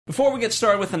Before we get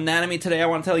started with Anatomy today, I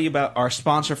want to tell you about our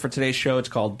sponsor for today's show. It's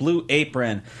called Blue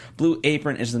Apron. Blue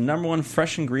Apron is the #1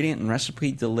 fresh ingredient and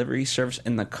recipe delivery service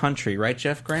in the country. Right,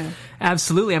 Jeff Graham?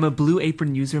 Absolutely. I'm a Blue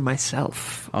Apron user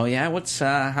myself. Oh, yeah?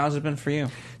 How's it been for you?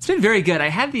 It's been very good. I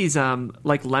had these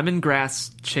like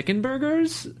lemongrass chicken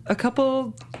burgers a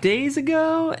couple days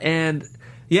ago, and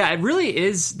yeah, it really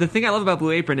is. The thing I love about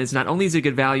Blue Apron is not only is it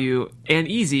good value and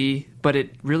easy, but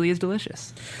it really is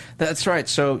delicious. That's right.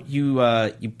 So you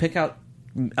pick out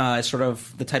sort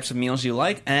of the types of meals you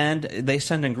like, and they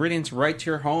send ingredients right to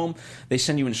your home. They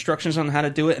send you instructions on how to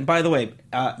do it. And by the way,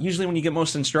 usually when you get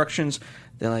most instructions,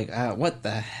 they're like, what the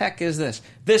heck is this?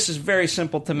 This is very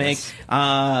simple to make.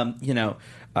 Yes.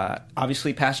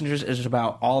 Obviously, Passengers is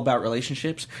all about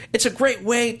relationships. It's a great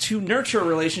way to nurture a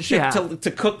relationship, to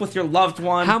cook with your loved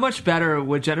one. How much better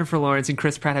would Jennifer Lawrence and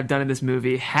Chris Pratt have done in this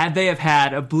movie had they have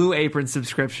had a Blue Apron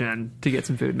subscription to get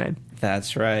some food made?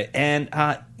 That's right. And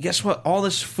guess what? All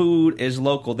this food is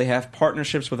local. They have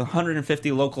partnerships with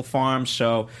 150 local farms,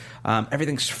 so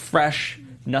everything's fresh.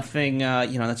 Nothing,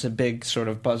 that's a big sort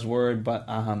of buzzword, but,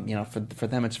 for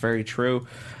them it's very true.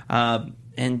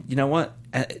 And you know what?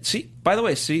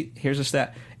 Here's a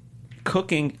stat.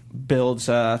 Cooking builds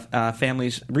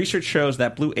families. Research shows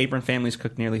that Blue Apron families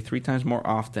cook nearly 3 times more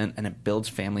often, and it builds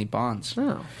family bonds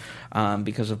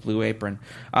because of Blue Apron.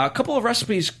 A couple of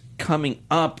recipes coming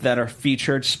up that are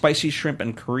featured: spicy shrimp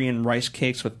and Korean rice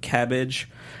cakes with cabbage,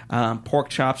 pork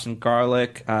chops and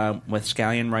garlic with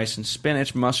scallion rice and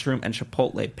spinach, mushroom and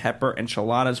chipotle pepper,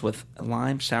 enchiladas with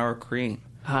lime sour cream.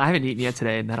 I haven't eaten yet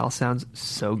today, and that all sounds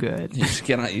so good. You should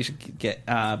get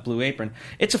Blue Apron.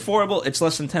 It's affordable. It's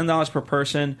less than $10 per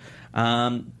person,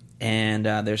 and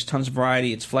there's tons of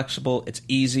variety. It's flexible. It's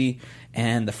easy,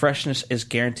 and the freshness is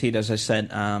guaranteed. As I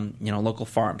said, local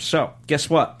farms. So guess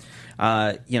what?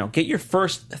 Get your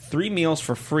first 3 meals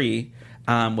for free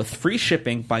with free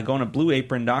shipping by going to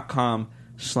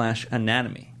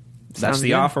blueapron.com/anatomy. That's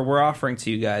the offer we're offering to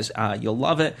you guys. You'll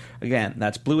love it. Again,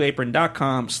 that's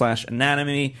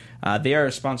blueapron.com/anatomy. They are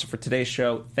a sponsor for today's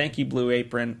show. Thank you, Blue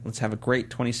Apron. Let's have a great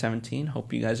 2017.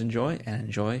 Hope you guys enjoy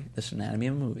this anatomy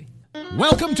of a movie.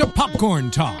 Welcome to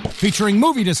Popcorn Talk, featuring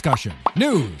movie discussion,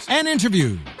 news, and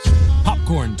interviews.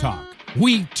 Popcorn Talk.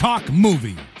 We talk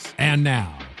movies. And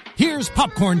now, here's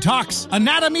Popcorn Talk's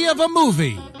Anatomy of a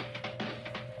Movie.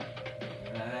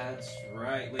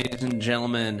 Right, ladies and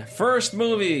gentlemen, first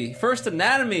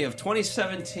anatomy of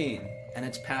 2017, and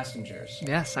it's Passengers.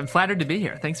 Yes, I'm flattered to be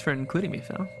here. Thanks for including me,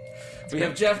 Phil. We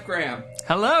have Jeff Graham.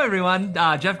 Hello, everyone.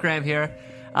 Jeff Graham here.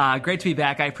 Great to be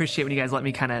back. I appreciate when you guys let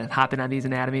me kind of hop in on these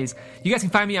anatomies. You guys can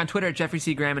find me on Twitter at Jeffrey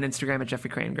C. Graham and Instagram at Jeffrey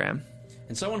Crane Graham.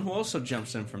 And someone who also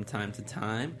jumps in from time to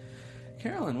time,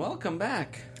 Carolyn, welcome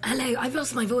back. Hello, I've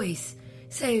lost my voice.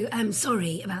 So, I'm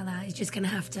sorry about that. It's just going to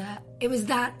have to... It was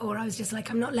that, or I was just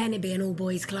like, I'm not letting it be an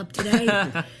all-boys club today.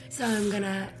 So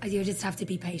you'll just have to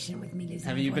be patient with me losing my voice.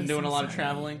 Have you been doing a lot of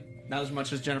traveling? Not as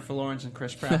much as Jennifer Lawrence and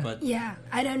Chris Pratt, but... Yeah,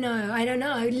 I don't know. I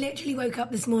literally woke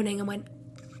up this morning and went,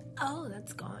 oh,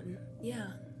 that's gone. Yeah.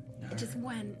 It just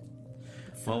went.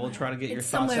 Well, we'll try to get your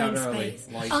thoughts out early.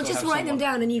 I'll just write them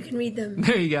down and you can read them.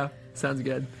 There you go. Sounds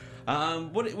good.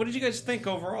 What did you guys think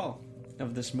overall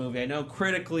of this movie? I know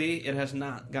critically it has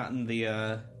not gotten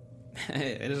a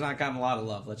lot of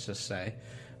love, let's just say.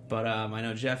 But I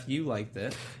know, Jeff, you liked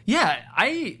it. Yeah,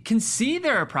 I can see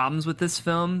there are problems with this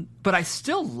film, but I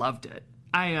still loved it.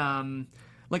 I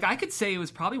could say it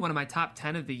was probably one of my top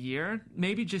 10 of the year,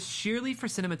 maybe just sheerly for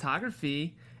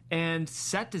cinematography, and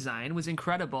set design was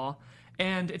incredible.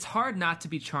 And it's hard not to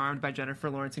be charmed by Jennifer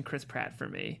Lawrence and Chris Pratt for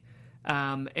me.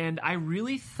 And I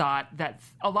really thought that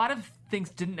a lot of things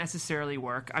didn't necessarily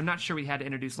work. I'm not sure we had to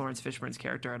introduce Lawrence Fishburne's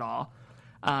character at all.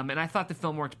 And I thought the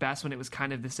film worked best when it was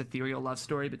kind of this ethereal love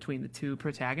story between the two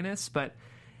protagonists. But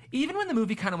even when the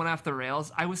movie kind of went off the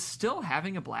rails, I was still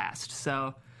having a blast.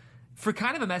 So for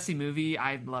kind of a messy movie,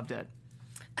 I loved it.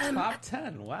 Top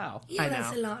 10, wow. Yeah,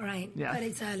 that's a lot, right? Yeah. But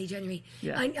it's early January.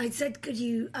 Yeah. I said,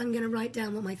 I'm going to write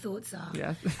down what my thoughts are.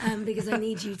 Yeah. Because I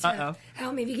need you to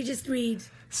help me. If you could just read.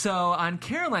 So on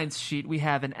Caroline's sheet, we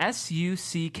have an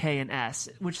S-U-C-K and S,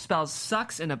 which spells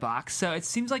sucks in a box. So it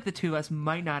seems like the two of us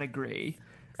might not agree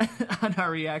on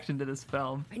our reaction to this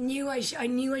film. I knew I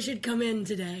should come in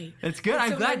today. It's good.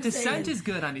 That's I'm glad I'm dissent saying, is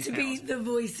good on these to films. be the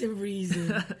voice of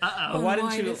reason. Why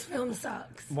didn't you? This film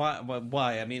sucks.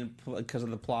 Why? I mean, because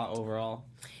of the plot overall.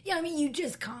 Yeah, I mean, you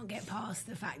just can't get past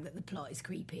the fact that the plot is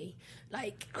creepy.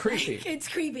 Creepy. It's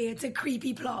creepy. It's a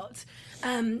creepy plot.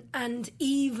 And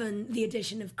even the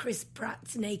addition of Chris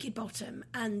Pratt's naked bottom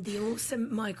and the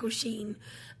awesome Michael Sheen,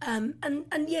 and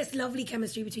yes, lovely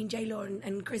chemistry between J-Law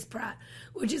and Chris Pratt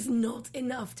were just not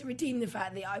enough to redeem the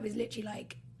fact that I was literally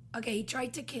like, okay, he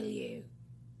tried to kill you.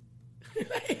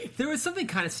 There was something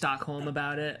kind of Stockholm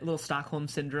about it, a little Stockholm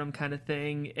syndrome kind of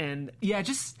thing. And yeah,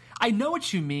 just, I know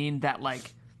what you mean, that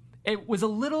like, it was a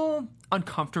little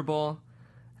uncomfortable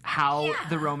how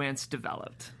the romance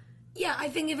developed. Yeah, I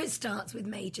think if it starts with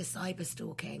major cyber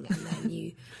stalking and then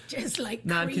you just like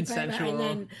non-consensual, creep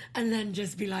over and then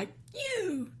just be like,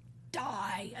 you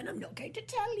die, and I'm not going to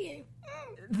tell you.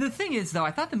 The thing is, though,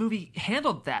 I thought the movie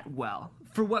handled that well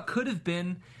for what could have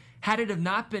been, had it have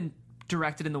not been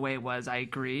directed in the way it was. I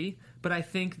agree, but I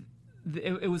think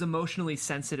it was emotionally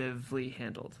sensitively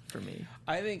handled for me.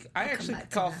 I think I actually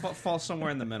fall somewhere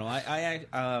in the middle. I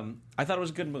thought it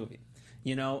was a good movie,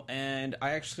 and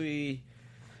I actually,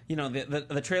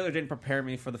 the trailer didn't prepare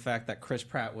me for the fact that Chris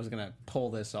Pratt was going to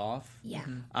pull this off.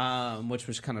 Yeah, which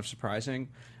was kind of surprising,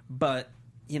 but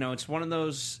it's one of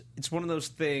those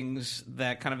things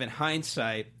that kind of in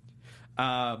hindsight.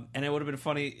 And it would have been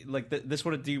funny, like this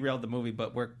would have derailed the movie,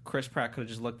 but where Chris Pratt could have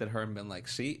just looked at her and been like,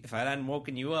 "See, if I hadn't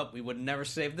woken you up, we would never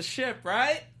save the ship,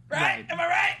 right? Right? Am I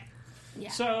right?" Yeah.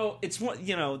 So it's what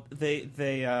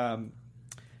they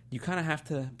you kind of have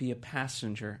to be a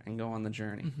passenger and go on the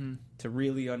journey to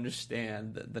really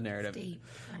understand the narrative. Deep.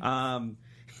 No,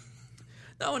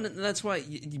 and that's why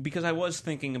because I was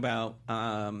thinking about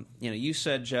you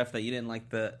said, Jeff, that you didn't like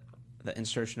the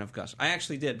insertion of Gus. I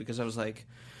actually did, because I was like,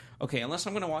 okay, unless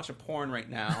I'm going to watch a porn right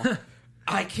now,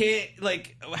 I can't,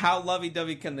 like, how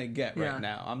lovey-dovey can they get right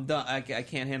now? I'm done. I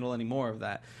can't handle any more of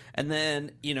that. And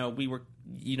then, we were,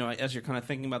 as you're kind of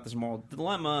thinking about this moral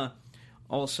dilemma,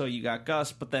 also you got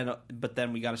Gus, but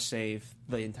then we got to save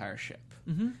the entire ship.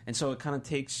 Mm-hmm. And so it kind of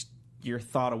takes your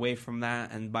thought away from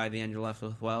that, and by the end you're left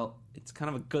with, well, it's kind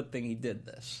of a good thing he did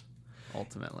this,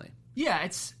 ultimately. Yeah,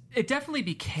 it definitely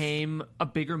became a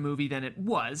bigger movie than it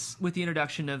was with the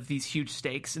introduction of these huge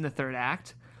stakes in the third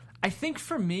act. I think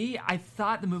for me, I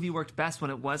thought the movie worked best when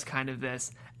it was kind of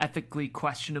this ethically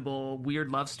questionable, weird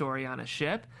love story on a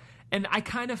ship. And I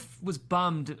kind of was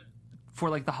bummed for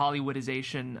like the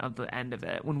Hollywoodization of the end of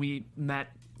it when we met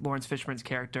Lawrence Fishburne's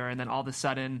character, and then all of a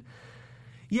sudden,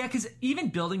 because even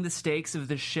building the stakes of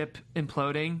the ship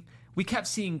imploding, we kept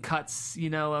seeing cuts,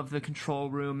 of the control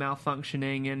room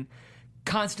malfunctioning, and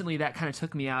constantly that kind of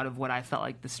took me out of what I felt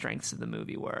like the strengths of the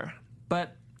movie were.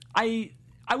 But I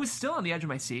was still on the edge of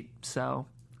my seat, so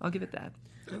I'll give it that.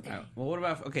 Okay. Well, what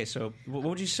about... Okay, so what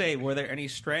would you say? Were there any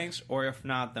strengths? Or if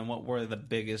not, then what were the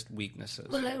biggest weaknesses?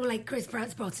 Well, like Chris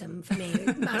Pratt's bottom, for me.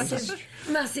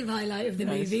 massive highlight of the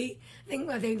movie. I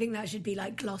don't think that should be,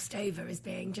 like, glossed over as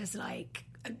being just, like...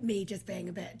 me just being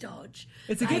a bit dodge.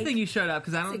 It's a good thing you showed up,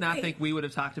 because I don't think we would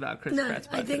have talked about Chris Pratt's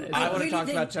butt today. I would have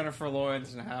talked about Jennifer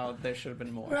Lawrence and how there should have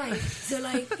been more. Right. So,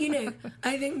 like,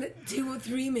 I think that 2 or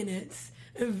 3 minutes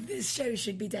of this show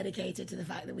should be dedicated to the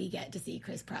fact that we get to see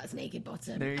Chris Pratt's naked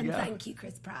bottom. There you and go. Thank you,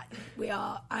 Chris Pratt.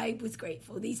 I was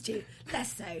grateful. These two,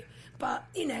 less so. But,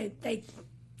 they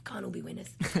can't all be winners.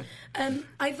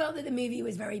 I felt that the movie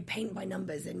was very paint by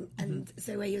numbers. And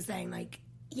so where you're saying, like,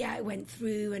 it went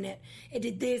through and it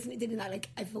did this and it did that. Like,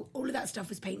 I thought all of that stuff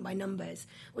was paint by numbers,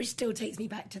 which still takes me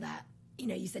back to that.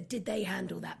 You said, did they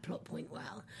handle that plot point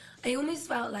well? I almost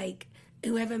felt like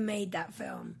whoever made that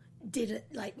film did it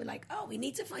we're like, oh, we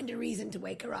need to find a reason to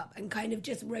wake her up, and kind of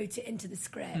just wrote it into the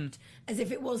script as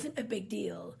if it wasn't a big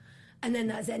deal. And then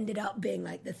that's ended up being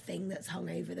like the thing that's hung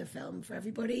over the film for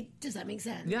everybody. Does that make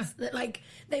sense? Yeah. That like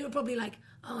they were probably like,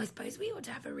 oh, I suppose we ought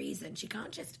to have a reason.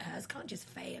 Hers can't just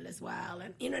fail as well.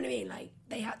 And you know what I mean? Like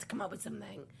they had to come up with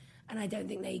something. And I don't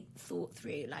think they thought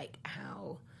through like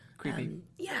how creepy.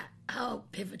 How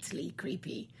pivotally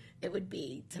creepy it would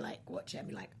be to like watch it and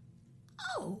be like,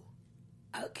 oh,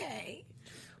 okay.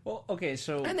 Well, okay,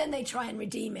 so... And then they try and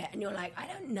redeem it, and you're like, I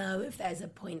don't know if there's a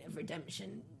point of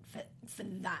redemption for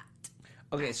that.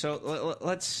 Okay, so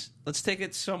let's take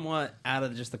it somewhat out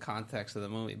of just the context of the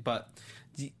movie. But,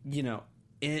 in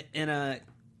a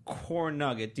core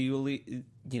nugget,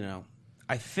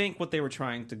 I think what they were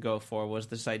trying to go for was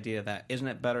this idea that isn't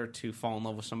it better to fall in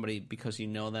love with somebody because you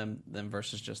know them than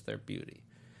versus just their beauty?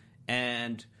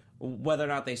 And whether or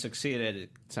not they succeeded, it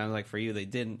sounds like for you they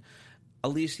didn't. At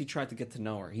least he tried to get to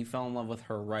know her. He fell in love with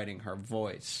her writing, her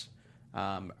voice,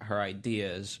 her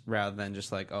ideas, rather than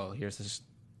just like, oh, here's this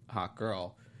hot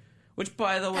girl. Which,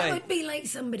 by the That way, would be like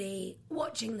somebody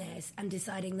watching this and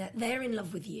deciding that they're in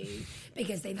love with you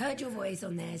because they've heard your voice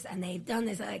on this and they've done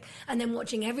this, like, and then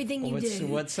watching everything you do.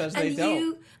 What says and they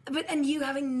don't? And you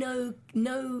having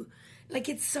no, like,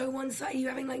 it's so one-sided. You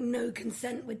having like no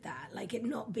consent with that, like it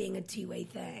not being a two-way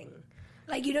thing.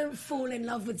 Like, you don't fall in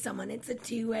love with someone. It's a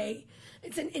two-way.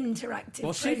 It's an interactive.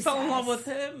 well, she fell in love with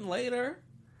him later.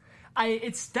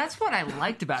 That's what I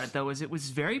liked about it, though, is it was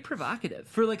very provocative.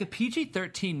 For like a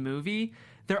PG-13 movie,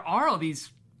 there are all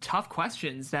these tough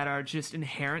questions that are just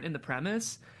inherent in the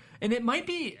premise. And it might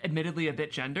be admittedly a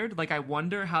bit gendered. Like, I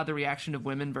wonder how the reaction of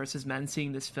women versus men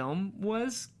seeing this film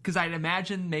was. Because I'd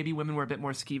imagine maybe women were a bit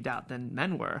more skeeved out than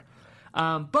men were.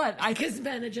 Because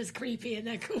men are just creepy and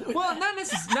they're cool. Well,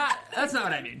 that's not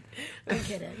what I mean. I'm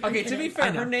kidding. Okay, to be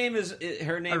fair, her name is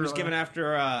Aurora. given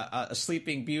after a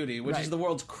Sleeping Beauty, which is the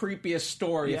world's creepiest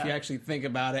story if you actually think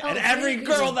about it. And Oh, every really?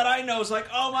 girl that I know is like,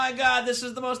 "Oh my god, this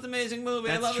is the most amazing movie!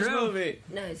 I That's love true. this movie."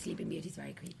 No, Sleeping Beauty's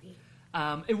very creepy.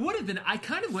 It would have been. I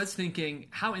kind of was thinking,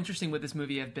 how interesting would this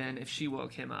movie have been if she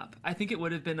woke him up? I think it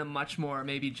would have been a much more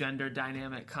maybe gender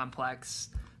dynamic, complex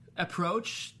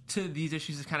approach to these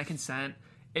issues of kind of consent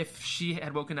if she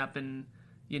had woken up and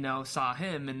saw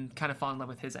him and kind of fall in love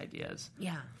with his ideas.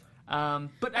 Yeah.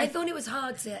 But I thought it was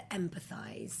hard to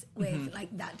empathize with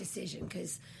like that decision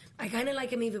because I kind of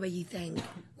like a movie where you think,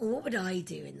 well, what would I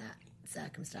do in that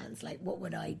circumstance? Like, what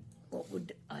would I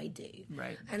do?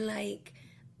 Right. And like,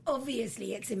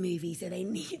 obviously, it's a movie, so they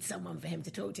need someone for him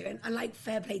to talk to. And like,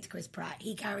 fair play to Chris Pratt,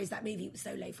 he carries that movie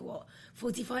solo for what,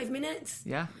 45 minutes?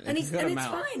 Yeah. and It's a good it's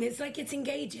amount. fine. It's like it's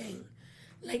engaging,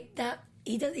 like that.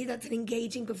 That's an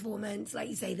engaging performance. Like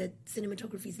you say, the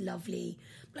cinematography is lovely.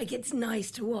 Like, it's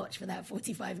nice to watch for that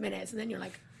 45 minutes. And then you're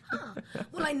like,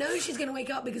 well, I know she's going to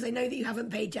wake up because I know that you haven't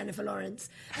paid Jennifer Lawrence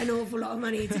an awful lot of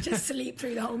money to just sleep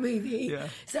through the whole movie. Yeah.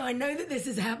 So I know that this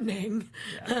is happening.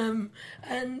 Yeah.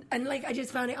 And like, I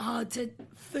just found it hard to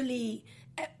fully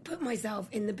put myself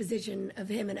in the position of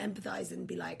him and empathize and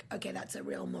be like, okay, that's a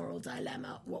real moral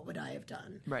dilemma. What would I have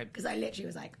done? Right. Because I literally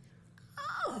was like,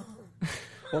 oh.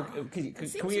 Well, can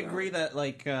we agree that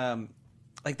like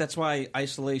that's why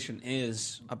isolation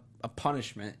is a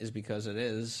punishment, is because it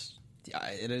is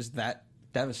that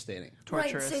devastating.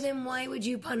 torturous. Right, so then why would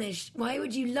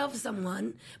you love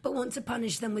someone but want to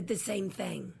punish them with the same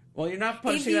thing? Well, you're not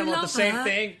punishing you them with the love same her-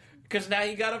 thing because now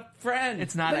you got a friend.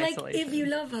 It's not But like, isolation. if you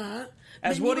love her,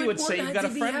 As then Woody you would want say, her you've got to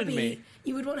a be friend in happy. me.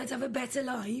 You would want her to have a better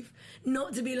life,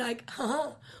 not to be like,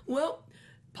 well,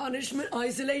 punishment,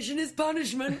 isolation is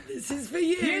punishment. This is for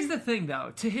you. Here's the thing,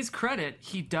 though. To his credit,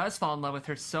 he does fall in love with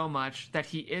her so much that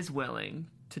he is willing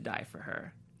to die for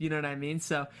her. You know what I mean?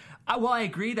 So, while I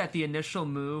agree that the initial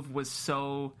move was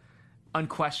so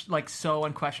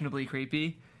unquestionably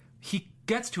creepy, he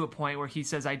gets to a point where he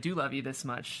says, "I do love you this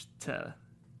much to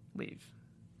leave,"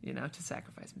 to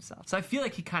sacrifice himself. So I feel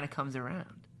like he kind of comes around.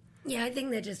 Yeah, I think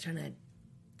they're just trying to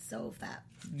solve that.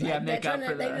 Yeah, Like, make up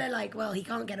for they're that. like, well, he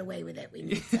can't get away with it. We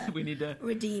need to, We need to-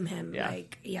 redeem him. Yeah.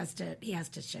 Like, he has to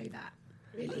show that.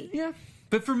 Really. Yeah,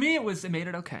 but for me, it made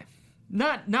it okay.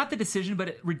 Not the decision, but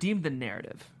it redeemed the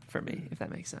narrative for me, if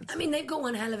that makes sense. I mean, they've got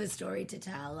one hell of a story to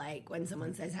tell. Like when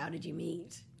someone says, "How did you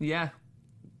meet?" Yeah,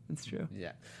 that's true.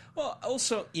 Yeah. Well,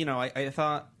 also,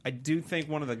 I do think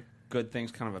one of the good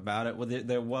things kind of about it, well,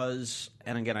 there was,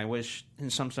 and again, I wish in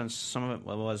some sense some of it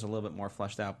was a little bit more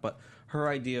fleshed out, but her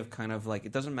idea of kind of like,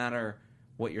 it doesn't matter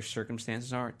what your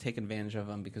circumstances are, take advantage of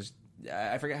them, because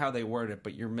I forget how they word it,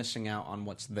 but you're missing out on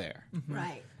what's there.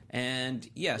 Right. And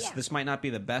yes, Yeah. this might not be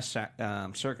the best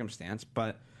circumstance,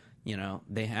 but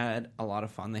they had a lot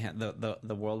of fun. They had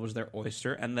the world was their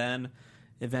oyster, and then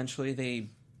eventually they,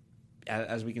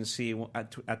 as we can see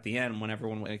at the end, when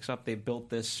everyone wakes up, they built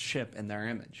this ship in their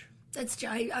image. That's true.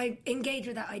 I engage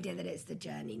with that idea that it's the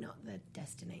journey, not the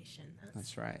destination.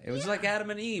 That's right. It was like Adam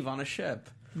and Eve on a ship.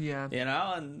 Yeah.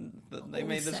 And they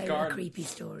made this also garden. a creepy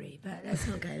story, but let's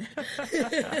not go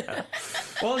there.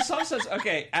 Well, in some sense,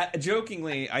 okay.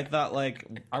 Jokingly, I thought like,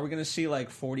 are we going to see like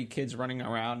 40 kids running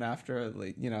around after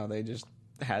they just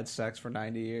had sex for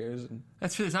 90 years? And,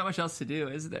 That's true. There's not much else to do,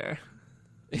 is there?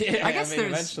 yeah, I guess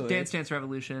there's eventually. Dance Dance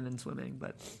Revolution and swimming,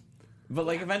 but But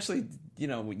eventually,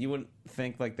 you wouldn't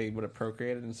think like they would have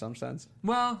procreated in some sense.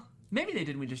 well, maybe they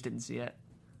did. We just didn't see it.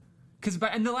 Because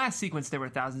in the last sequence, there were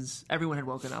thousands. Everyone had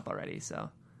woken up already, so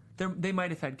they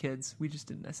might have had kids. We just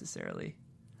didn't necessarily.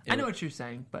 I know what you're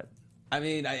saying, but I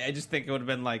mean, I just think it would have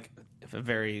been like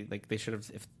they should have,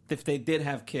 if they did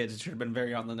have kids, it should have been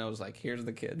very on the nose. Like, here's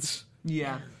the kids.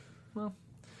 yeah. Well,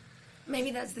 Maybe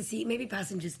that's the seat. Maybe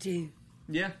Passengers too.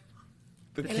 yeah.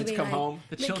 The It'll kids be come like home.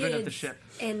 The children of the kids ship.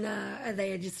 and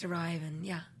they just arrive, and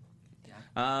yeah.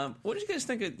 What did you guys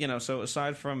think of, so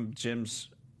aside from Jim's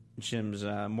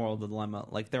moral dilemma,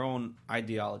 like their own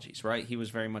ideologies, right? He was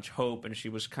very much hope, and she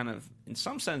was kind of, in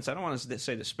some sense, I don't want to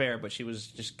say despair, but she was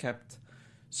just kept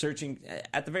searching,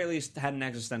 at the very least, had an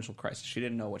existential crisis. She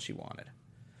didn't know what she wanted.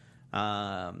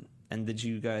 And what did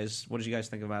you guys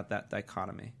think about that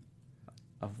dichotomy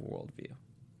of worldview?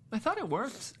 I thought it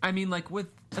worked. I mean, like with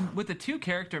a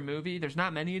 2-character movie, there's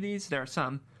not many of these. There are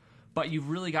some, but you've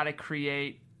really got to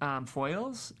create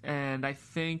foils. And I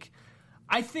think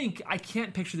I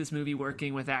can't picture this movie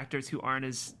working with actors who aren't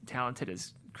as talented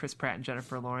as Chris Pratt and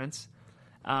Jennifer Lawrence.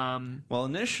 Well,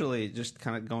 initially, just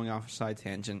kind of going off a side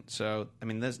tangent. So, I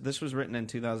mean, this was written in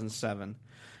 2007.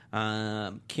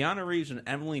 Keanu Reeves and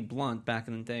Emily Blunt back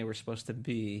in the day were supposed to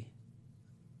be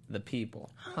the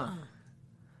people. Huh.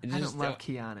 I don't love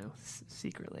Keanu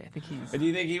secretly. I think he's. Do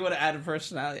you think he would have added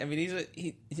personality? I mean,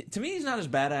 to me, he's not as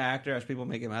bad an actor as people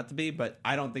make him out to be, but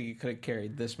I don't think he could have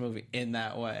carried this movie in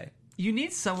that way. You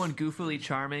need someone goofily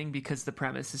charming because the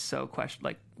premise is so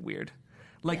weird.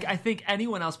 Like, I think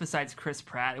anyone else besides Chris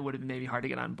Pratt, it would have been maybe hard to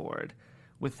get on board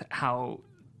with how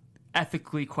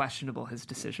ethically questionable his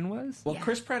decision was. Well,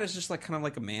 Chris Pratt is just kind of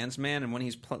like a man's man, and when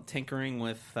he's tinkering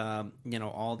with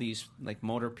all these like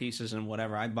motor pieces and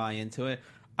whatever, I buy into it.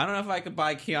 I don't know if I could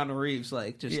buy Keanu Reeves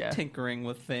tinkering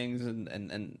with things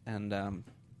and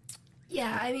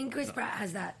Yeah, I mean, Chris Pratt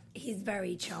has that. He's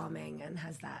very charming and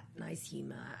has that nice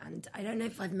humour. And I don't know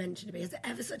if I've mentioned it, but he has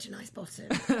ever such a nice bottom.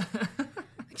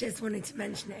 I just wanted to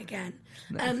mention it again.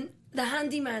 Nice. The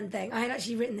handyman thing. I had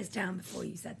actually written this down before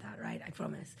you said that, right? I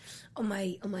promise. On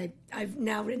my. I've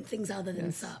now written things other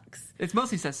than sucks. It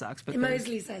mostly says sucks, but it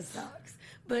mostly says sucks.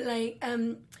 But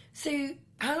so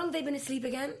how long have they been asleep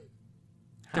again?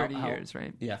 30 years,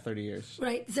 right? Yeah, 30 years.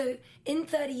 Right. So in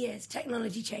 30 years,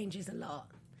 technology changes a lot.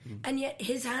 And yet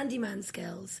his handyman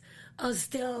skills are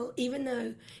still, even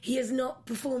though he has not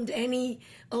performed any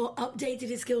or updated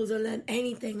his skills or learned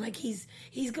anything, like he's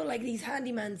got like these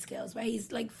handyman skills where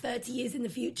he's like 30 years in the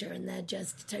future and they're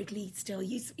just totally still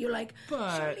useful. You're like,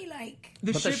 surely like...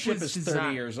 The ship is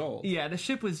 30 years old. Yeah, the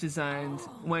ship was designed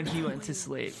when he went to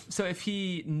sleep. So if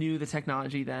he knew the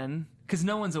technology then, because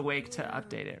no one's awake to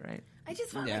update it, right? I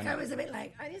just felt I was a bit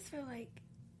like, I just feel like...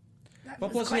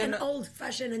 That was quite an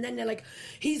old-fashioned, and then they're like,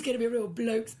 he's going to be a real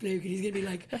bloke's bloke, and he's going to be,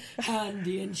 like,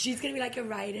 handy, and she's going to be, like, a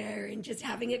writer, and just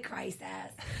having a crisis.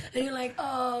 And you're like,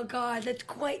 oh, God, that's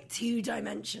quite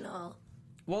two-dimensional.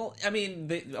 Well, I mean,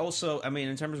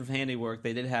 in terms of handiwork,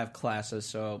 they did have classes,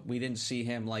 so we didn't see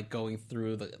him, like, going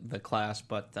through the class,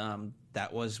 but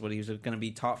that was what he was going to be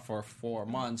taught for 4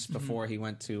 months before he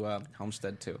went to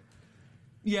Homestead 2.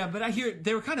 Yeah, but I hear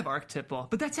they were kind of archetypal.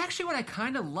 But that's actually what I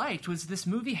kind of liked, was this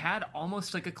movie had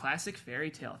almost like a classic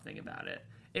fairy tale thing about it.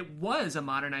 It was a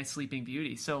modernized Sleeping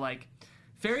Beauty. So, like,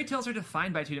 fairy tales are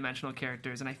defined by two-dimensional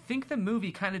characters, and I think the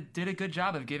movie kind of did a good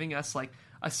job of giving us, like,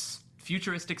 a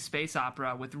futuristic space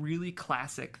opera with really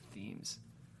classic themes.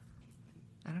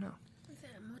 I don't know. Was it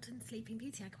a modern Sleeping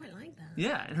Beauty? I quite like that.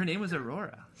 Yeah, and her name was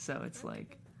Aurora, so it's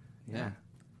like... Yeah.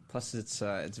 Plus, it's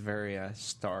very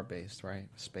star-based, right?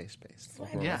 Space-based. So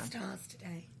I have stars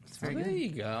today. It's very good. There you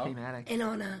go. Thematic. In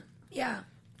honour. Yeah.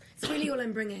 It's really all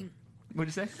I'm bringing.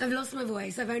 What'd you say? I've lost my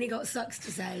voice. I've only got sucks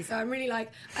to say. So I'm really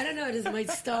like, I don't know, does my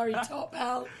starry top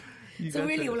help? So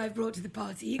really all I've brought to the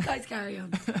party. You guys carry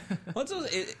on. Well,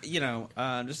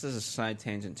 just as a side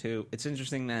tangent, too, it's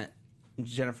interesting that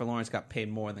Jennifer Lawrence got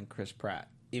paid more than Chris Pratt,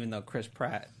 even though Chris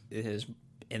Pratt is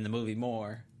in the movie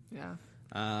more.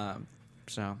 Yeah.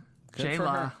 So,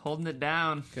 J-Law, holding it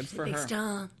down. Good for Big her.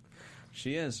 star.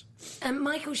 She is.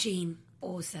 Michael Sheen,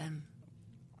 awesome.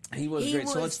 He was great.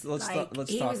 So let's talk about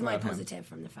him. He was my positive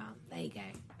from the film. There you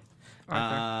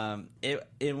go.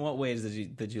 In what ways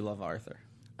did you love Arthur?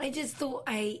 I just thought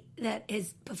that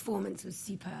his performance was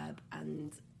superb,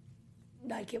 and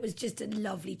like it was just a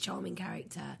lovely, charming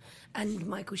character. And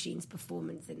Michael Sheen's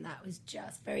performance in that was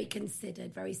just very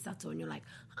considered, very subtle, and you're like,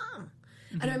 huh.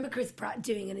 I remember Chris Pratt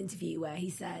doing an interview where he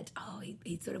said,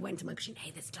 he sort of went to Michael Sheen,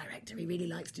 hey, this director, he really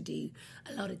likes to do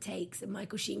a lot of takes. And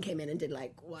Michael Sheen came in and did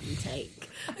like one take.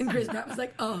 And Chris Pratt was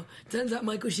like, turns out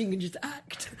Michael Sheen can just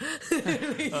act.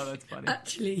 That's funny.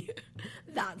 Actually,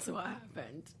 that's what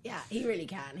happened. Yeah, he really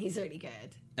can. He's really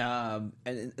good. And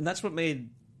that's what made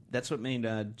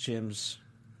Jim's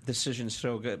decision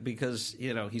so good, because,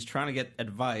 he's trying to get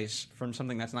advice from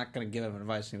something that's not going to give him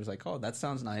advice. And he was like, oh, that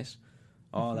sounds nice.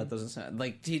 Oh, that doesn't sound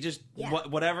like he just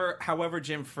however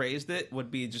Jim phrased it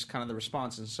would be just kind of the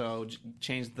response, and so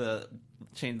change the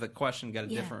question, get a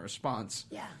different response.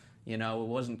 Yeah, You know, it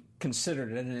wasn't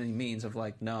considered in any means of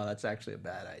like, no, that's actually a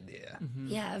bad idea.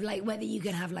 Yeah, of like whether you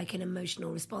can have like an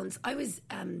emotional response. I was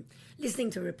listening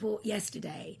to a report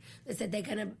yesterday that said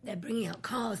they're bringing out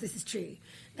cars. This is true,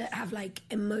 that have like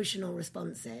emotional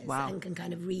responses and can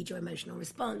kind of read your emotional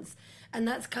response, and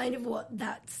that's kind of what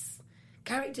that's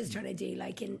character's trying to do.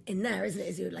 Like in there, isn't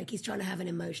it? Is like he's trying to have an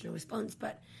emotional response,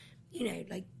 but you know,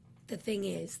 like. The thing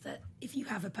is that if you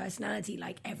have a personality,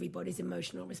 like everybody's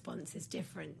emotional response is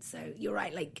different. So you're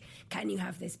right, like, can you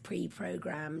have this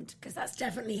pre-programmed? Because that's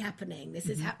definitely happening. This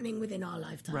is happening within our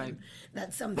lifetime. Right.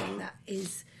 That's something that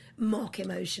is mock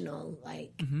emotional,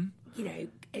 like, you know,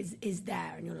 is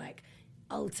there. And you're like,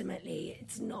 ultimately,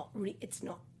 it's not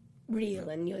real.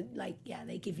 And you're like, yeah,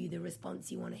 they give you the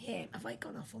response you want to hear. Have I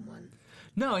gone off on one?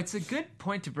 No, it's a good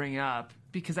point to bring up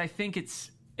because I think it's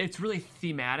really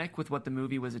thematic with what the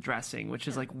movie was addressing, which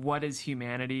is like, what is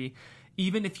humanity?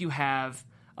 Even if you have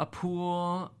a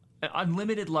pool,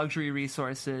 unlimited luxury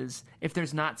resources, if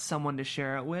there's not someone to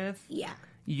share it with,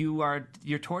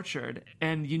 you're tortured.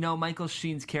 And you know, Michael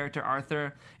Sheen's character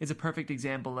Arthur is a perfect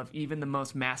example of even the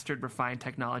most mastered, refined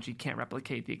technology can't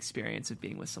replicate the experience of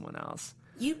being with someone else.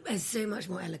 You are so much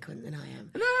more eloquent than I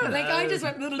am. Like, I just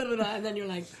went, blah, blah, blah, blah, and then you're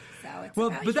like, so it's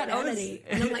about humanity.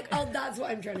 And I'm like, oh, that's what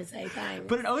I'm trying to say, thanks.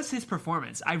 But it owes his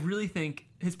performance. I really think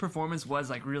his performance was,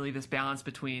 like, really this balance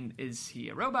between, is he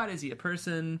a robot, is he a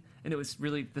person? And it was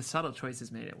really, the subtle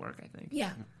choices made it work, I think.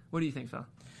 Yeah. What do you think, Phil?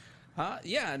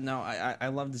 I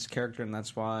love this character, and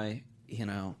that's why, you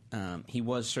know, he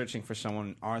was searching for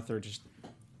someone. Arthur just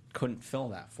couldn't fill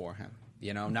that for him.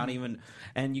 You know, not even,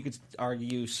 and you could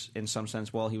argue in some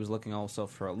sense, well, he was looking also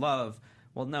for a love.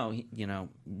 Well, no, he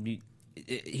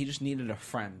just needed a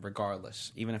friend,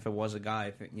 regardless. Even if it was a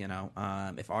guy, you know,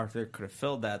 if Arthur could have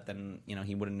filled that, then, you know,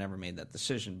 he would have never made that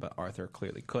decision. But Arthur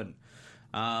clearly couldn't.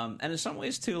 And in some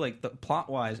ways, too, like the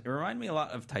plot-wise, it reminded me a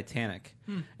lot of Titanic.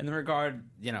 In the regard,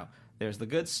 you know, there's the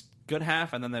good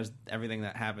half, and then there's everything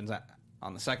that happens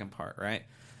on the second part, right?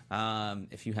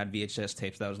 If you had VHS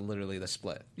tapes, that was literally the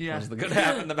split. Yeah. It was the good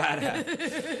half and the bad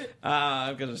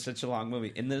half. Because it's such a long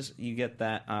movie. In this, you get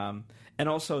that. And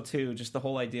also, too, just the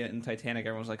whole idea in Titanic,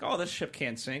 everyone's like, oh, this ship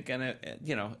can't sink. And,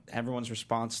 you know, everyone's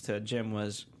response to Jim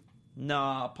was,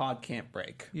 nah, a pod can't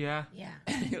break. Yeah. Yeah.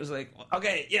 And he was like,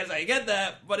 okay, yes, I get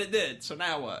that, but it did, so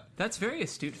now what? That's very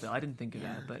astute, Phil. I didn't think of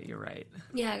that, but you're right.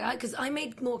 Yeah, because I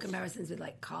made more comparisons with,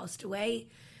 like, Castaway.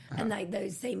 And like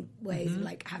those same ways of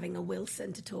like having a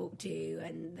Wilson to talk to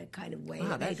and the kind of way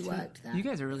that they'd worked that. You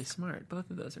guys are really smart. Both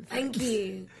of those are great. Thank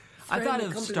you. I thought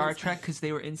of Star Trek because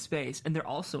they were in space, and they're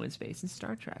also in space in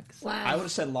Star Trek. Wow. I would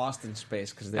have said Lost in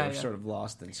Space because they were sort of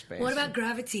lost in space. What about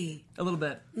Gravity? A little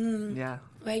bit. Yeah.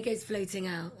 Where he goes floating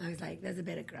out. I was like, there's a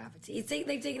bit of Gravity.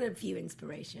 They've taken a few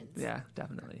inspirations. Yeah,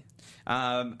 definitely.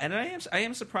 And I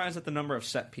am surprised at the number of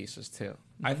set pieces, too.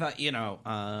 I thought, you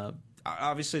know...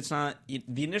 obviously, it's not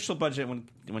the initial budget when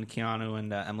Keanu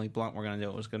and Emily Blunt were going to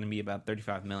do it was going to be about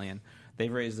 $35 million.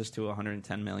 They've raised this to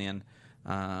 $110 million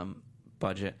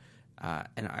budget,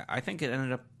 and I think it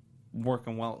ended up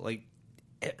working well. Like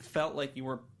it felt like you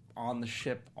were on the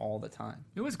ship all the time.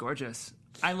 It was gorgeous.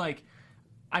 I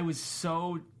was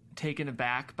so taken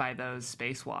aback by those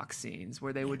spacewalk scenes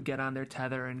where they would get on their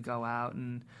tether and go out.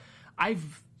 And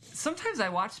sometimes I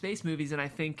watch space movies and I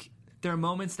think. There are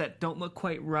moments that don't look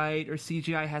quite right or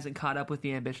CGI hasn't caught up with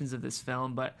the ambitions of this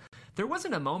film, but there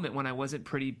wasn't a moment when I wasn't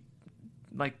pretty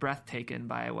like breathtaken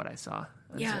by what I saw.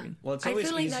 Yeah. Well, I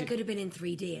feel like that could have been in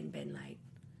 3D and been like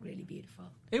really beautiful.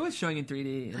 It was showing in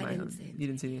 3D. I didn't see it. You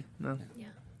didn't see it? No. Yeah.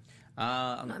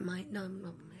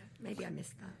 Maybe I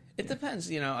missed that. It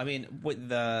depends, you know. I mean, with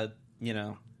the, you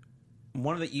know,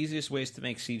 one of the easiest ways to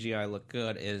make CGI look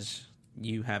good is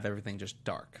you have everything just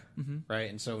dark, right?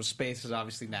 And so space is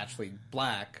obviously naturally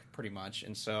black, pretty much,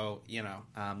 and so, you know,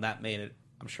 that made it,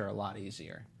 I'm sure, a lot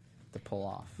easier to pull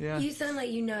off. Yeah. You sound like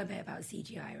you know a bit about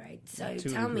CGI, right? So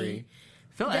tell me.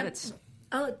 Phil edits.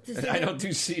 Oh, I don't do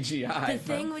CGI. The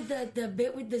thing with the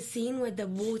bit with the scene with the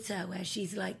water where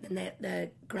she's like the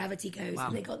gravity goes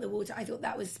and they got the water. I thought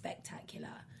that was spectacular.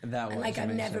 That was like amazing.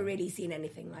 I've never really seen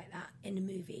anything like that in a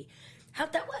movie.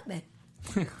 How'd that work then?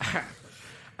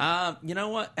 You know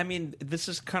what? I mean, this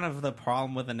is kind of the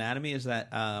problem with Anatomy is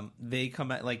that they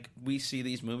come at, like, we see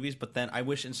these movies, but then I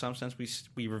wish in some sense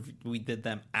we did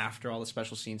them after all the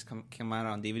special scenes come out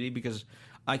on DVD, because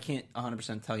I can't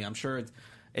 100% tell you. I'm sure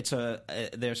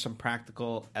there's some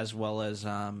practical as well as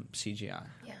CGI.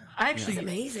 Yeah, I actually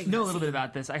amazing. know a little bit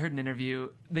about this. I heard an interview.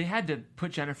 They had to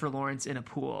put Jennifer Lawrence in a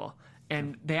pool,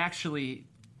 and they actually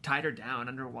tied her down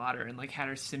underwater and like had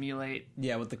her simulate.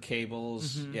 Yeah, with the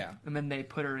cables. Yeah, and then they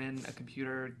put her in a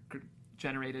computer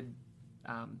generated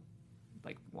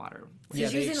like water. Yeah,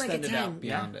 she's they in, like, a extended out tent.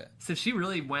 beyond it. So she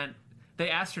really went. They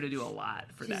asked her to do a lot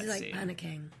for She's that like scene.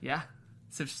 panicking. Yeah.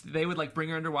 So they would like bring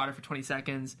her underwater for 20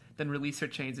 seconds, then release her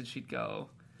chains, and she'd go.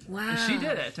 Wow. And she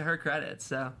did it, to her credit.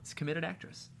 So she's a committed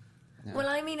actress. Well,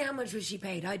 I mean, how much was she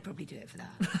paid? I'd probably do it for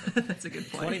that. That's a good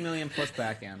point. 20 million plus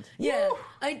back end. Yeah,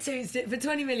 I'd toast it. For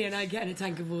 20 million, I'd get in a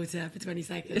tank of water for 20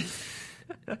 seconds.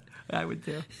 I would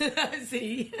too.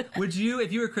 See? Would you,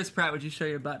 if you were Chris Pratt, would you show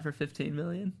your butt for 15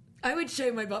 million? I would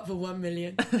show my butt for 1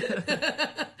 million.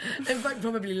 In fact,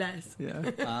 probably less. Yeah.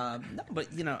 No, but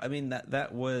I mean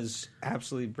that was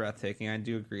absolutely breathtaking. I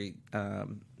do agree.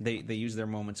 They used their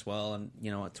moments well, and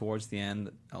towards the end,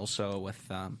 also with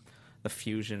the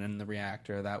fusion and the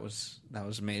reactor, that was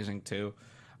amazing too.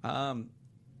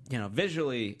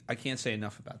 Visually, I can't say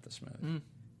enough about this movie.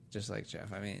 Just like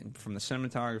Jeff, I mean, from the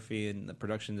cinematography and the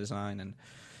production design and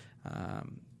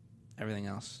everything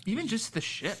else, Even just the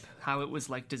ship, how it was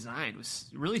like designed, was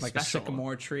really like special. a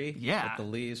sycamore tree, Yeah. with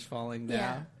the leaves falling Yeah.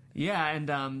 down. Yeah,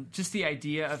 and just the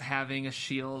idea of having a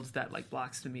shield that like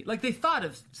blocks the meat. Like they thought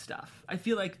of stuff. I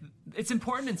feel like it's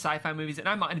important in sci-fi movies, and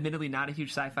I'm admittedly not a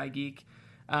huge sci-fi geek,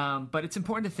 but it's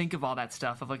important to think of all that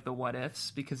stuff of like the what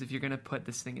ifs, because if you're going to put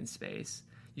this thing in space,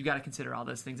 you've got to consider all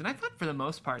those things. And I thought for the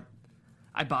most part,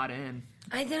 I bought in.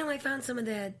 I don't know, I found some of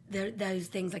those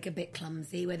things like a bit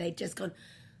clumsy, where they'd just gone,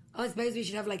 I suppose we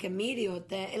should have like a meteor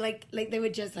there. Like they were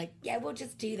just like, yeah, we'll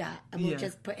just do that. And we'll Yeah.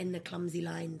 just put in the clumsy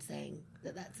line saying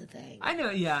that that's a thing. I know,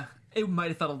 yeah, it might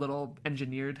have felt a little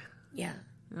engineered. Yeah.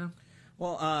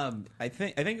 Well, I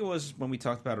think it was when we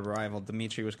talked about Arrival,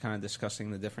 Dimitri was kind of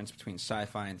discussing the difference between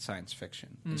sci-fi and science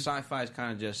fiction. And sci-fi is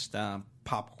kind of just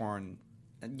popcorn,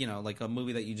 like a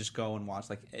movie that you just go and watch,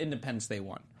 like Independence Day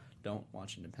 1. Don't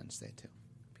watch Independence Day 2.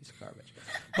 Piece of garbage.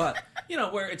 But,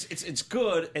 where it's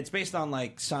good, it's based on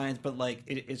like science, but like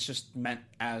it's just meant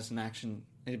as an action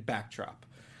backdrop.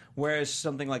 Whereas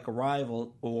something like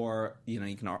Arrival, or you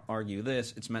can argue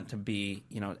this, it's meant to be,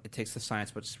 it takes the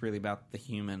science, but it's really about the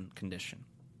human condition.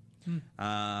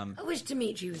 I wish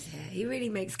Dimitri was here. He really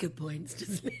makes good points,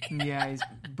 doesn't he? Yeah, he's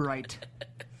bright.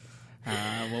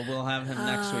 Well, we'll have him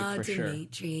next week for sure.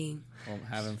 Dimitri. We'll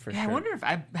have him for Yeah, sure. I wonder if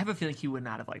I have a feeling he would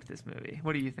not have liked this movie.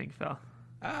 What do you think, Phil?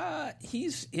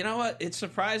 He's, what? It's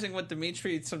surprising what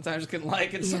Dimitri sometimes can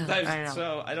like, and Yeah. sometimes. I know.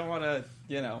 So I don't want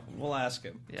to, we'll ask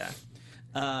him. Yeah.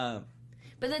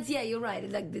 But that's, you're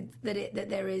right. Like that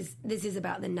there is, this is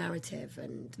about the narrative,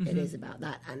 and it is about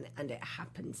that, and it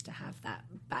happens to have that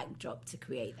backdrop to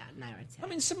create that narrative. I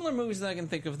mean, similar movies that I can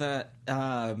think of that,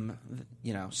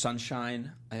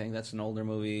 Sunshine. I think that's an older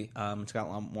movie. It's got a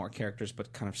lot more characters,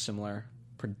 but kind of similar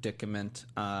predicament.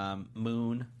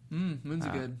 Moon. Moon's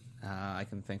good. I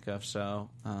can think of. So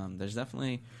there's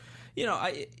definitely,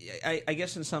 I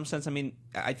guess in some sense, I mean,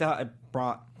 I thought I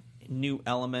brought new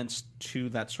elements to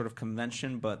that sort of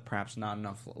convention, but perhaps not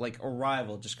enough. Like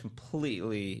Arrival, just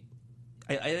completely.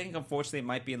 I think unfortunately it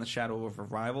might be in the shadow of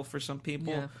Arrival for some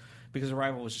people, Yeah. because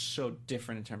Arrival was just so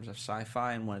different in terms of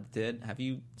sci-fi and what it did. Have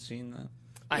you seen that?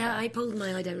 I pulled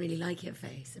my I don't really like your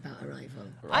face about Arrival.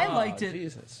 I Oh, liked it.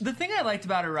 Jesus. The thing I liked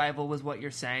about Arrival was what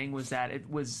you're saying, was that it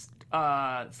was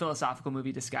a philosophical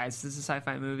movie disguised as a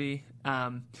sci-fi movie.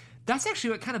 That's actually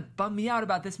what kind of bummed me out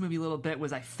about this movie a little bit,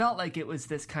 was I felt like it was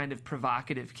this kind of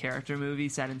provocative character movie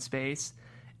set in space,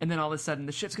 and then all of a sudden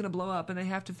the ship's going to blow up and they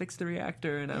have to fix the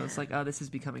reactor, and I was like, oh, this is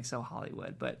becoming so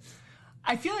Hollywood. But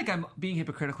I feel like I'm being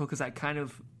hypocritical, because I kind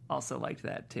of also liked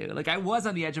that too. Like, I was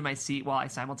on the edge of my seat while I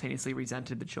simultaneously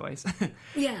resented the choice.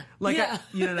 Yeah. Like, yeah.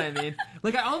 you know what I mean?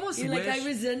 Like, I almost You're wish... like, I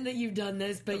resent that you've done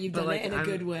this, but you've done like, it in a I'm-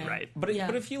 good way. right. But Yeah.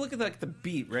 but if you look at like the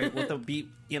beat, right? What the beat,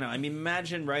 I mean,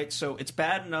 imagine, right? So it's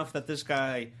bad enough that this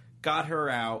guy got her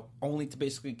out only to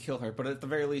basically kill her, but at the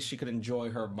very least she could enjoy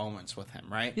her moments with him,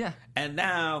 right? Yeah. And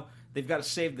now they've got to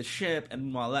save the ship,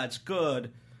 and while that's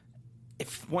good,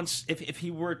 if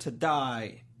he were to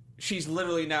die, she's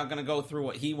literally now going to go through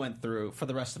what he went through for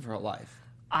the rest of her life.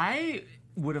 I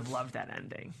would have loved that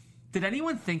ending. Did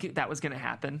anyone think that was going to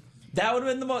happen? That would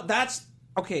have been the most. That's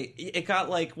okay. It got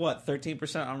like what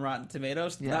 13% on Rotten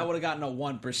Tomatoes. Yeah. That would have gotten a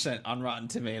 1% on Rotten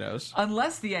Tomatoes.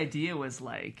 Unless the idea was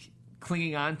like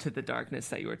clinging on to the darkness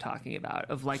that you were talking about,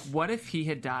 of like, what if he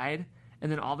had died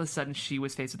and then all of a sudden she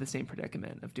was faced with the same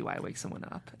predicament of, do I wake someone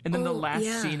up? And then the Oh, last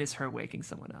yeah. scene is her waking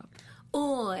someone up.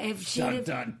 Or if she'd Dun, have,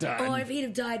 dun, dun. or if he'd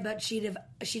have died, but she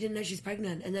didn't know she's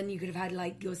pregnant, and then you could have had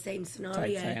like your same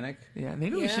scenario. Titanic. Yeah,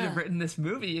 maybe we Yeah. should have written this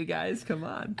movie, you guys. Come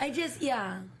on.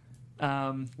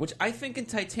 Which I think in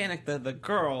Titanic, the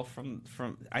girl from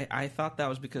I thought that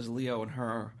was because Leo and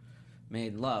her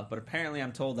made love, but apparently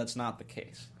I'm told that's not the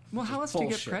case. Well, how else do you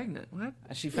get pregnant? What?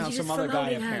 She found It's some just other from guy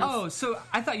holding apparently. Oh, so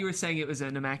I thought you were saying it was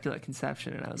an immaculate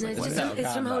conception, and I was No, like, it's, what? just No,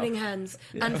 it's from God, no. holding hands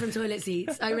and from toilet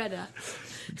seats. I read that.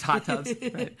 It's hot tubs.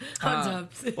 Right. Hot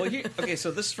tubs. Well, okay,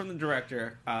 so this is from the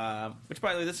director, which,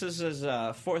 by the way, this is his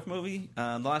fourth movie.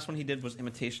 The last one he did was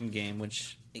Imitation Game,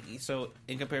 which, so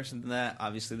in comparison to that,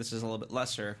 obviously this is a little bit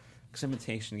lesser, because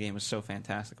Imitation Game is so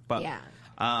fantastic. But Yeah.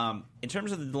 in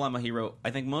terms of the dilemma he wrote,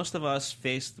 I think most of us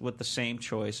faced with the same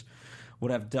choice would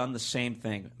have done the same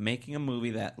thing, making a movie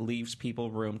that leaves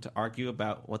people room to argue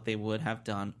about what they would have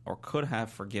done or could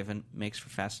have forgiven makes for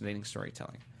fascinating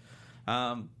storytelling.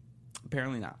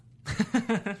 Apparently not.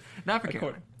 Not for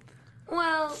Caroline.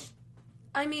 Well,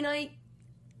 I mean, I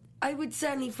would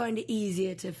certainly find it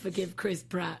easier to forgive Chris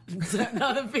Pratt than certain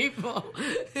other people.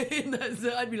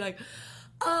 So I'd be like,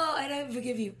 oh, I don't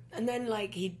forgive you. And then,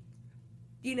 like, he'd,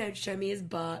 show me his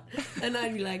butt. And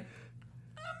I'd be like,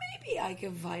 maybe I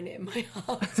can find it in my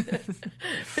heart to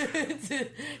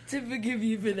forgive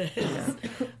you for this. Yeah.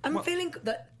 I'm feeling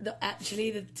that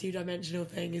actually the two-dimensional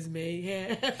thing is me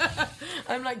here.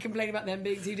 I'm like complaining about them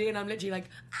being 2D, and I'm literally like,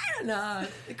 I don't know.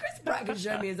 Chris Pratt could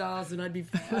show me his ass, and I'd be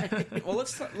fine. Well,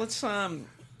 let's talk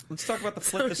about the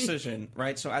flip decision,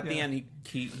 right? So at the end,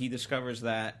 he discovers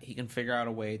that he can figure out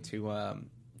a way to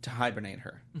hibernate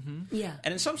her. Mm-hmm. Yeah.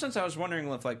 And in some sense, I was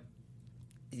wondering if, like,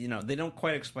 they don't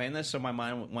quite explain this, so my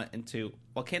mind went into,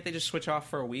 well, can't they just switch off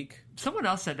for a week? Someone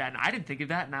else said that, and I didn't think of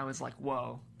that, and I was like,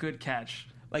 whoa, good catch.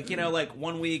 Like, like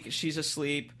 1 week she's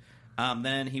asleep,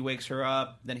 then he wakes her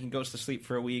up, then he goes to sleep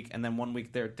for a week, and then 1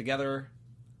 week they're together,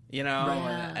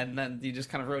 Right. and then you just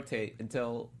kind of rotate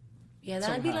until... Yeah,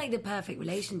 that'd be like the perfect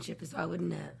relationship as well,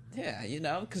 wouldn't it? Yeah,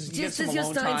 because you Just get some as you're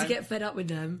alone starting time. to get fed up with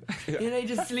them,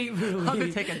 just sleep for a week. I'm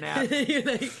gonna take a nap. You're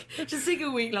like, just take a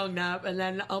week-long nap, and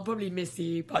then I'll probably miss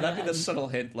you. By That'd be the then. subtle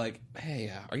hint, like,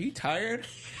 hey, are you tired?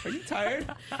 Are you tired?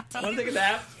 Want to take a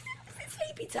nap? It's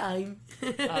sleepy time.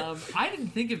 I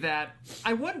didn't think of that.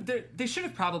 They should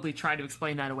have probably tried to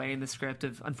explain that away in the script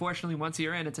of, unfortunately, once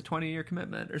you're in, it's a 20-year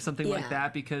commitment or something like Yeah.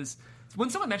 that, because when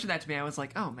someone mentioned that to me, I was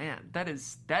like, oh, man, that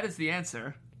is the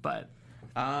answer. But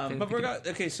We're not,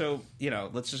 okay. So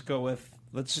let's just go with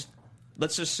let's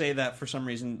just say that for some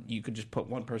reason you could just put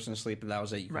one person to sleep and that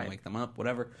was it. You can Right. wake them up,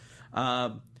 whatever.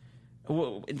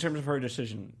 In terms of her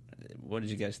decision, what did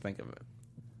you guys think of it?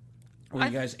 Were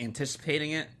you guys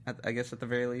anticipating it? I guess at the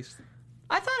very least.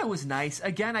 I thought it was nice.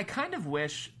 Again, I kind of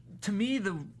wish, to me,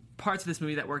 the parts of this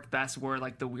movie that worked best were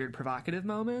like the weird provocative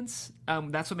moments.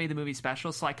 That's what made the movie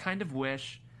special. So I kind of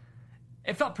wish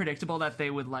it felt predictable that they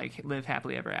would like live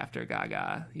happily ever after,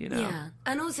 Gaga. Yeah,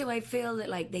 and also I feel that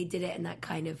like they did it in that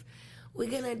kind of, we're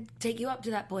gonna take you up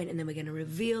to that point, and then we're gonna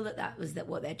reveal that was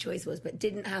what their choice was, but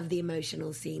didn't have the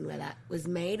emotional scene where that was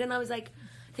made. And I was like,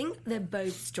 I think they're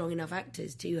both strong enough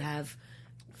actors to have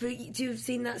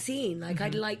seen that scene. Like,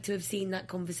 I'd like to have seen that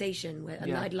conversation,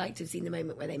 and I'd like to have seen the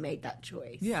moment where they made that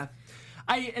choice. Yeah.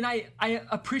 I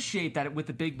appreciate that with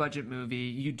a big budget movie,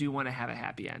 you do want to have a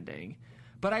happy ending.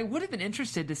 But I would have been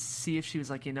interested to see if she was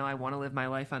like, I want to live my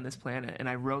life on this planet, and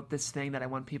I wrote this thing that I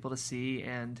want people to see,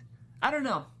 and I don't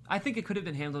know. I think it could have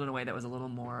been handled in a way that was a little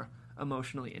more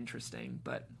emotionally interesting,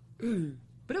 but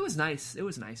it was nice. It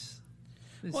was nice.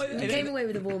 Well, You came away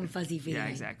with a warm, fuzzy feeling. Yeah,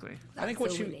 exactly. I think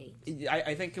That's all we need.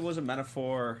 I think it was a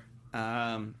metaphor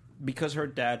because her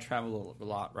dad traveled a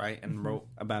lot, right, and wrote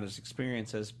about his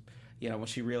experiences. What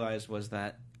she realized was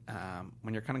that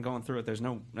when you're kind of going through it, there's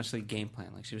no necessarily game plan.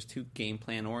 Like, she was too game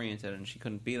plan oriented, and she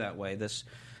couldn't be that way. This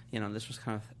was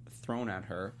kind of thrown at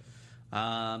her,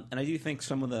 and I do think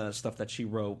some of the stuff that she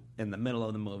wrote in the middle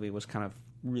of the movie was kind of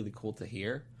really cool to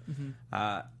hear.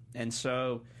 And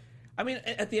so, I mean,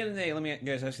 at the end of the day, let me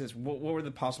guys ask you this: what were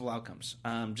the possible outcomes?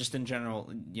 Just in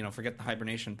general, forget the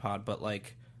hibernation pod, but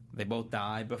like they both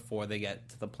die before they get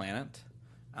to the planet.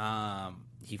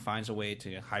 He finds a way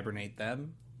to hibernate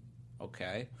them.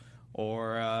 Okay.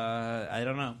 Or, I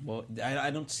don't know. Well,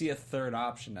 I don't see a third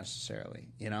option necessarily,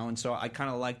 And so I kind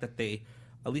of like that they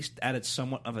at least added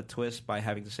somewhat of a twist by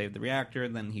having to save the reactor,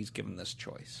 and then he's given this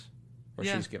choice. Or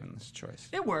she's given this choice.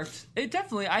 It worked.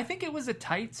 I think it was a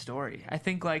tight story. I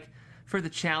think, like, for the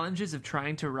challenges of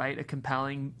trying to write a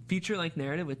compelling feature-length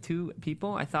narrative with two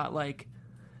people, I thought, like,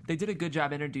 they did a good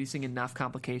job introducing enough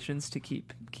complications to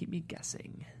keep me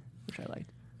guessing, which I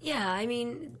liked. Yeah, I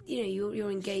mean,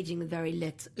 you're engaging with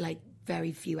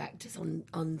very few actors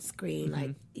on screen,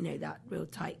 like that real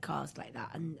tight cast like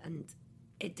that, and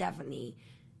it definitely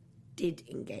did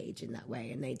engage in that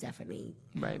way, and they definitely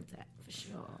nailed it for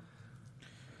sure.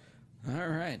 All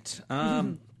right.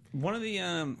 One of the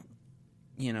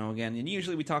again, and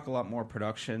usually we talk a lot more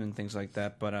production and things like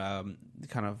that, but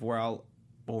kind of where I'll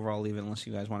overall leave it unless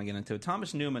you guys want to get into it.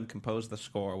 Thomas Newman composed the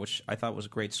score, which I thought was a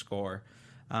great score.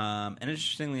 And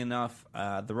interestingly enough,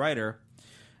 the writer,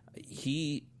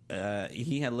 he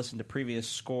had listened to previous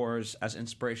scores as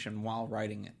inspiration while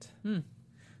writing it.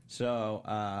 So,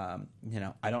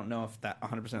 I don't know if that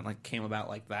 100% like came about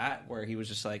like that, where he was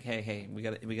just like, hey, we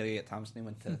got to get Thomas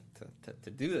Newman to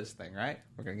do this thing, right?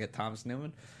 We're gonna get Thomas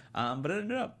Newman, but it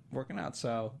ended up working out.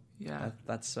 So Yeah.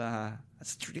 that's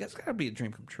gotta be a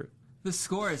dream come true. The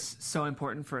score is so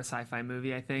important for a sci-fi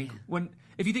movie, I think.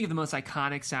 If you think of the most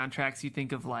iconic soundtracks, you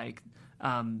think of like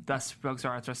Thus Spoke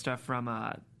Zarathustra from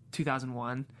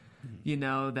 2001. You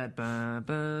know, that ba,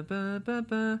 ba, ba, ba,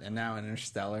 ba. And now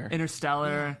Interstellar.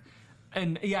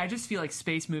 And I just feel like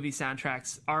space movie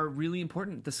soundtracks are really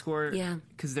important. The score,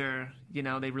 because they're,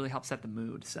 they really help set the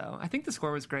mood. So I think the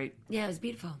score was great. Yeah, it was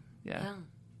beautiful. Yeah.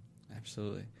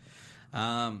 Absolutely.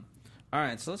 All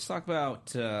right, so let's talk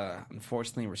about,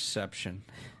 unfortunately, reception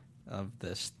of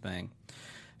this thing.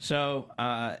 So,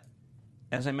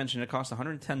 as I mentioned, it cost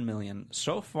 $110 million.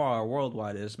 So far,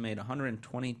 worldwide, it has made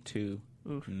 $122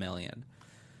 million.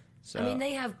 So, I mean,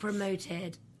 they have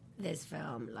promoted this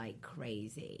film like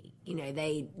crazy.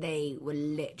 They were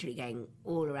literally going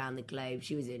all around the globe.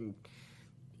 She was in,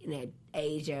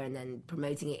 Asia, and then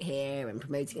promoting it here and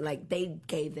promoting it. Like, they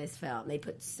gave this film, they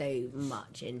put so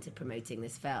much into promoting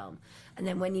this film. And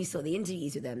then when you saw the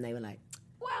interviews with them, they were like,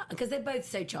 wow, because they're both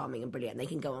so charming and brilliant. They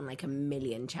can go on like a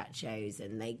million chat shows,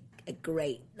 and they are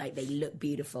great. Like, they look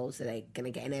beautiful, so they're going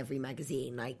to get in every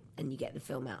magazine, and you get the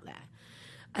film out there.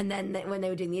 And then when they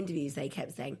were doing the interviews, they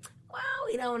kept saying, well,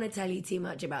 we don't want to tell you too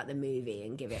much about the movie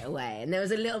and give it away. And there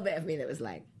was a little bit of me that was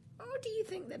like, oh, do you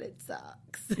think that it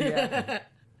sucks? Yeah.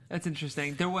 That's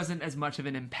interesting. There wasn't as much of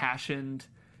an impassioned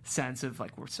sense of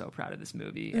like, we're so proud of this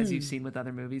movie as you've seen with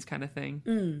other movies kind of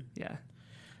thing. Yeah.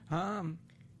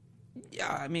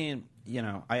 Yeah, I mean,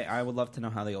 I would love to know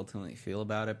how they ultimately feel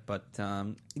about it, but I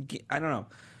don't know.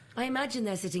 I imagine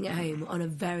they're sitting at home on a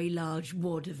very large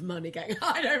wad of money going,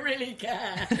 I don't really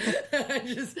care.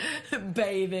 Just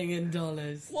bathing in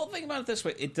dollars. Well, think about it this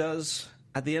way. It does,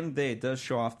 at the end of the day, it does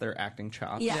show off their acting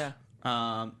chops. Yeah.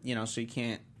 So you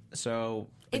can't,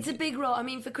 It's a big role. I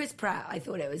mean, for Chris Pratt, I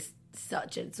thought it was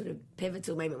such a sort of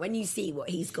pivotal moment when you see what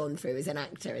he's gone through as an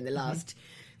actor in the last,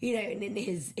 and in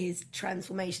his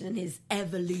transformation and his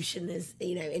evolution as,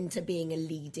 into being a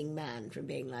leading man from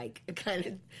being like a kind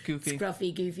of goofy,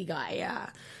 scruffy, goofy guy.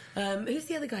 Yeah. Who's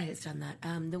the other guy that's done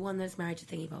that? The one that's married to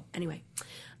Thingy Bob. Anyway,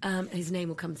 his name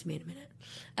will come to me in a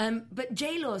minute. But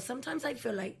J-Law, sometimes I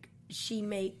feel like she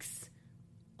makes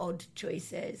odd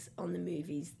choices on the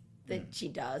movies that she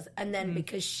does, and then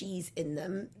because she's in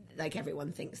them, like,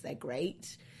 everyone thinks they're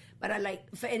great. But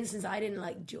for instance, I didn't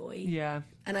like Joy. Yeah.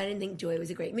 And I didn't think Joy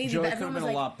was a great movie. Joy but could have everyone was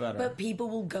been a like, lot better. but people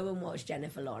will go and watch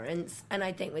Jennifer Lawrence. And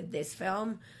I think with this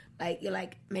film, you're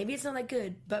like, maybe it's not that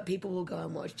good, but people will go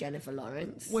and watch Jennifer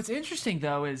Lawrence. What's interesting,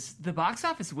 though, is the box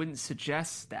office wouldn't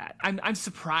suggest that. I'm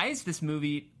surprised this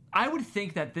movie... I would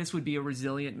think that this would be a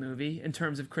resilient movie in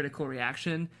terms of critical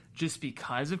reaction just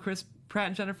because of Chris Pratt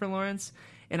and Jennifer Lawrence.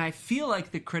 And I feel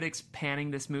like the critics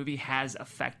panning this movie has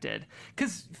affected.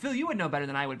 Because, Phil, you would know better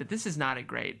than I would, but this is not a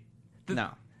great... No,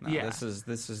 yeah. This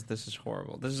is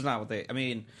horrible. This is not what they... I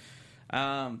mean,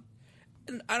 I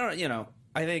don't...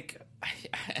 I think...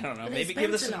 I don't know. Maybe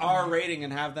give this an R rating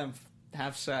and have them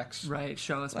have sex. Right,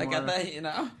 show us more. I bet,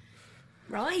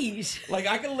 Right. Like,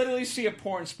 I could literally see a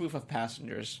porn spoof of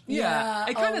Passengers. Yeah,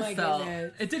 it kind oh of my felt...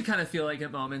 goodness. It did kind of feel like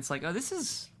at moments, like, oh, this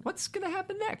is... What's going to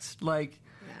happen next? Like...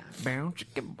 Bow,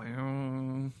 chicka,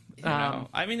 bow.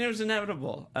 I mean, it was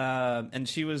inevitable. And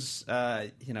she was,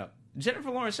 Jennifer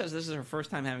Lawrence says this is her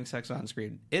first time having sex on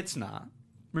screen. It's not.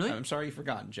 Really? I'm sorry you've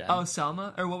forgotten, Jen. Oh,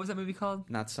 Selma? Or what was that movie called?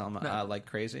 Not Selma. No. Like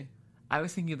Crazy? I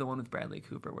was thinking of the one with Bradley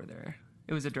Cooper where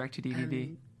it was a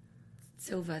direct-to-DVD.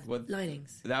 Silver What?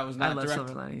 Linings. That was I not love direct.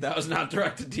 Silver Linings. That was not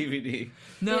direct to DVD.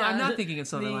 No, Yeah, I'm not thinking of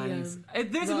Silver the, Linings.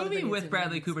 There's a Robert movie with Pattinson Bradley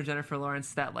Linings. Cooper and Jennifer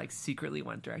Lawrence that like secretly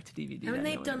went direct to DVD. I mean, that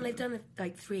they've no done one ever-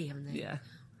 like 3, haven't they? Yeah.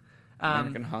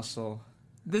 American Hustle.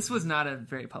 This was not a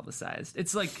very publicized.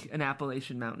 It's like an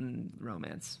Appalachian Mountain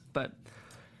romance, but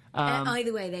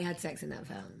Either way, they had sex in that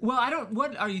film. well, I don't.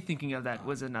 What are you thinking of? That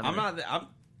was another.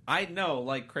 I know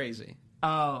like Crazy.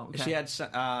 Oh, okay. She had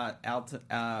Star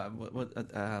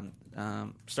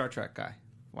Trek guy.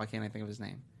 Why can't I think of his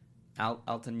name?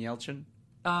 Alton Yelchin.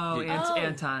 Oh, Yeah.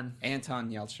 Anton. Anton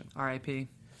Yelchin. R.I.P.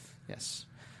 Yes.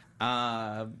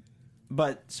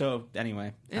 But so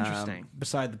anyway, Interesting.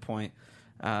 Beside the point,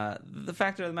 the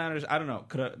fact of the matter is, I don't know.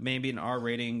 Maybe an R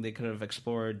rating, they could have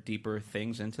explored deeper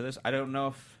things into this. I don't know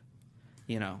if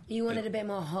You wanted a bit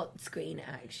more hot screen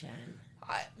action.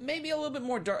 maybe a little bit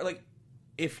more dark. Like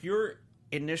if your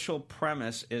initial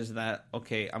premise is that,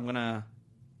 okay, I'm gonna,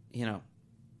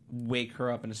 wake her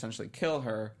up and essentially kill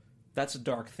her, that's a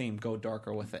dark theme. Go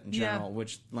darker with it in general,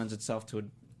 which lends itself to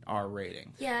an R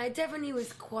rating. Yeah, it definitely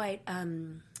was quite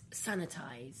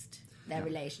sanitized. Their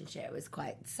relationship was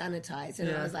quite sanitized, and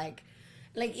I was like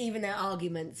even their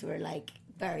arguments were like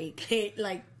very clear.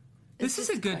 Like, this is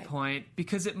a good point,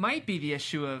 because it might be the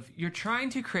issue of you're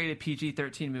trying to create a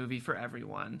PG-13 movie for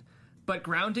everyone, but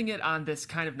grounding it on this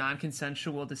kind of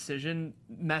non-consensual decision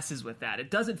messes with that.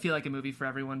 It doesn't feel like a movie for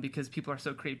everyone because people are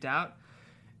so creeped out.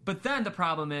 But then the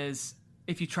problem is,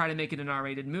 if you try to make it an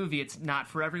R-rated movie, it's not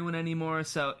for everyone anymore.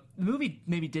 So the movie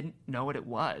maybe didn't know what it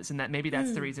was, and that maybe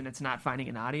that's the reason it's not finding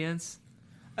an audience.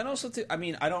 And also,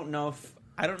 I don't know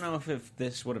if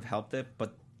this would have helped it,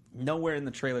 but nowhere in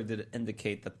the trailer did it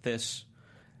indicate that this,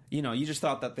 you just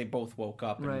thought that they both woke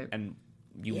up and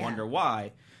you wonder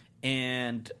why.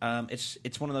 And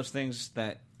it's one of those things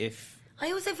that if...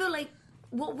 I also feel like,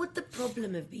 what would the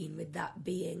problem have been with that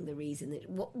being the reason that...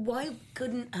 Why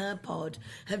couldn't her pod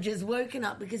have just woken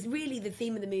up? Because really the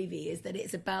theme of the movie is that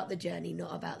it's about the journey,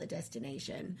 not about the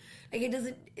destination. Like, it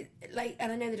doesn't...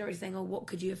 and I know the director's saying, oh, what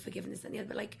could you have forgiven this and the other?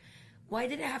 But, like, why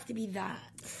did it have to be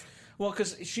that? Well,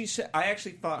 because she said... I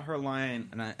actually thought her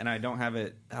line, and I don't have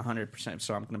it 100%,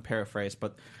 so I'm going to paraphrase,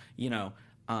 but,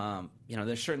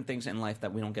 there's certain things in life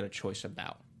that we don't get a choice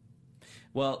about.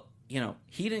 Well,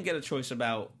 he didn't get a choice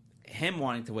about him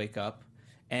wanting to wake up,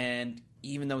 and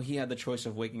even though he had the choice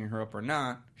of waking her up or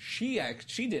not, she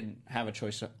didn't have a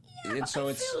choice. And so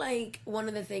I feel like one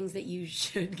of the things that you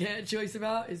should get a choice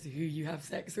about is who you have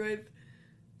sex with.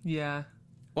 Yeah.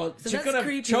 Well, So she that's could have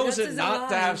creepy. chosen That's not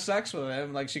to lie. have sex with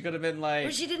him. Like, she could have been like,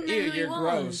 But she didn't know "Ew, who he you're was.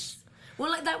 gross." Well,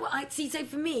 like that. I see. So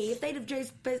for me, if they'd have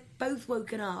just both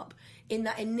woken up in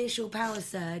that initial power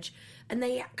surge, and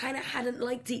they kind of hadn't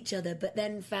liked each other, but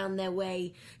then found their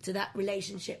way to that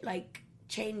relationship, like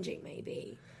changing,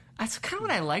 maybe. That's kind of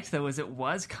what I liked, though, is it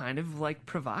was kind of, like,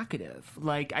 provocative.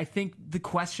 Like, I think the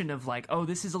question of, like, oh,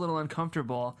 this is a little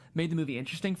uncomfortable made the movie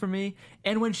interesting for me.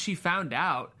 And when she found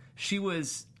out, she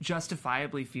was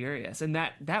justifiably furious. And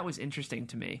that was interesting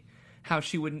to me. How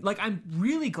she wouldn't... Like, I'm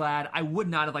really glad I would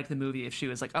not have liked the movie if she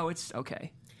was like, oh, it's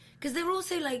okay. Because they were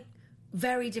also, like,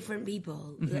 very different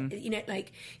people.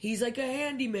 Like, he's like a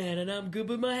handyman and I'm good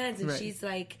with my hands. And she's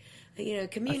like,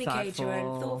 communicator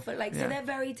and thoughtful. Like, so they're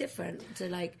very different to,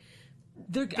 like,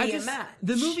 be a match.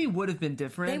 The movie would have been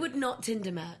different. They would not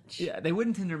Tinder match. Yeah, they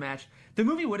wouldn't Tinder match. The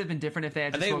movie would have been different if they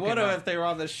had just They woken would up. have if they were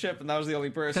on the ship and that was the only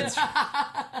person.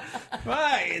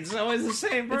 Right, it's always the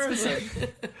same person.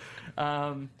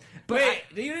 But Wait,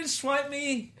 you didn't swipe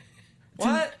me?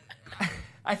 What?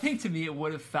 I think to me it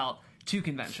would have felt too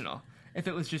conventional if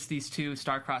it was just these two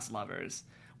star-crossed lovers.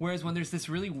 Whereas when there's this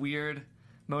really weird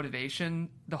motivation,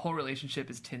 the whole relationship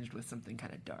is tinged with something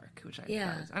kind of dark, which I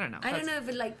don't know. I don't know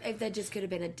if there just could have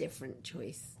been a different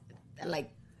choice, like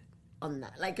on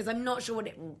that, like because I'm not sure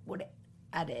what it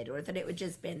added, or if it would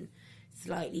just been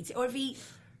slightly, or if he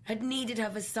had needed her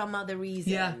for some other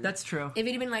reason. Yeah, that's true. If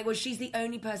he'd been like, well, she's the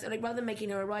only person, like rather than making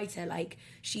her a writer, like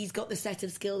she's got the set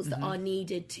of skills that are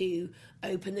needed to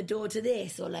open the door to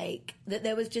this, or like that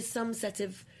there was just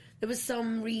there was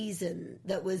some reason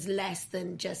that was less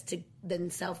than just than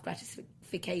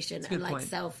self-gratification and like point.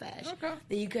 selfish. Okay.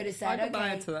 That you could have said, I could buy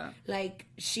okay, into that. like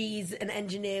she's an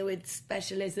engineer with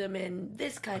specialism in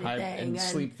this kind of High- thing. in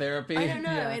sleep therapy. I don't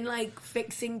know, Yeah. in like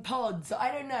fixing pods.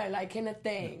 I don't know, like in a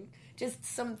thing. Just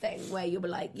something where you'll be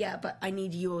like, yeah, but I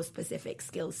need your specific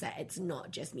skill set. It's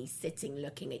not just me sitting,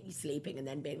 looking at you sleeping, and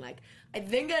then being like, I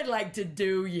think I'd like to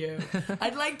do you.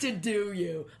 I'd like to do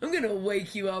you. I'm going to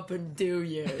wake you up and do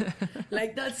you.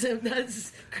 Like,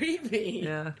 that's creepy.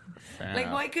 Yeah.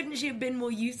 Like, why couldn't she have been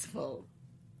more useful?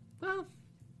 Well,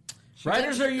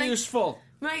 Writers are Like- useful.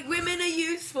 Right, women are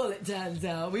useful, it turns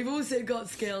out. We've also got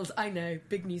skills. I know,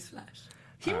 big newsflash.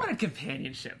 he wanted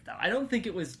companionship, though. I don't think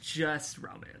it was just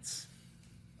romance.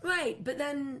 Right, but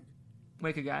then...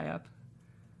 Wake a guy up.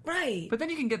 Right. But then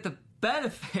you can get the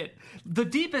benefit. The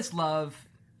deepest love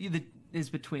is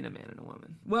between a man and a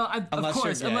woman. Well, of Unless you're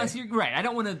course, gay. unless you're right. I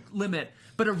don't want to limit,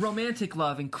 but a romantic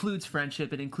love includes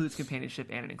friendship, it includes companionship,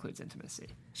 and it includes intimacy.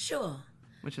 Sure.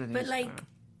 Which I think But, is, like,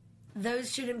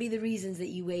 those shouldn't be the reasons that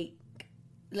you wake...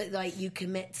 Like, you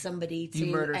commit somebody to You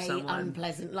murder a someone.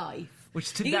 unpleasant life.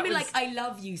 Which to- you that can be was- like, I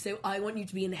love you, so I want you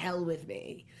to be in hell with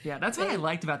me. yeah, that's what I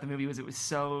liked about the movie was it was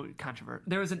so controversial.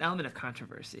 There was an element of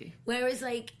controversy. Whereas,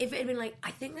 like, if it had been like,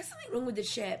 I think there's something wrong with the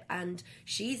ship, and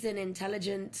she's an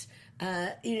intelligent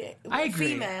I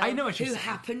agree. female I know what you're who saying.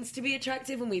 happens to be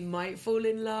attractive and we might fall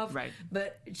in love. Right.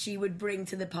 But she would bring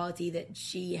to the party that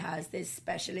she has this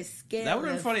specialist skill. That would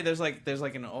have been of- funny. There's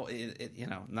like an old,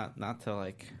 not to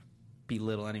like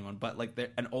belittle anyone, but like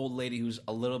an old lady who's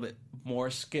a little bit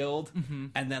more skilled,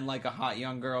 and then like a hot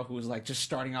young girl who's like just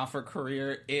starting off her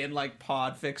career in like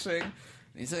pod fixing. And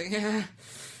he's like, yeah,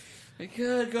 I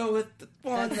could go with the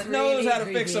one That's that knows really how to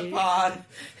fix a creepy. pod.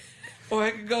 Or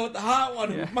I could go with the hot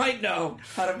one who might know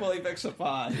how to fully fix a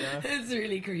pod. It's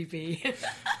really creepy.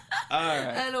 All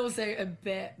right. And also a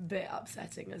bit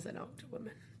upsetting as an older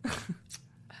woman.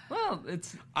 Well,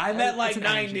 it's. I meant like it's an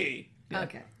energy. 90.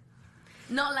 Okay.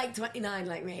 Not like 29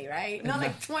 like me, right? Not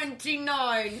like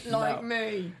 29 like No.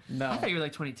 me. No. I thought you were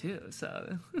like 22,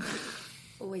 so.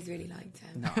 Always really liked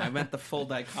him. No, I meant the full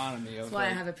dichotomy of That's why I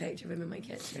like- have a picture of him in my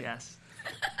kitchen. Yes.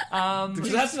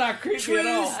 Because that's not creepy True at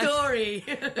all. story.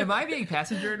 Am I being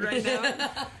passengered right now?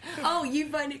 Oh, you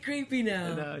find it creepy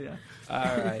now. No, yeah.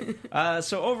 All right.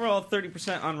 So overall,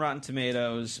 30% on Rotten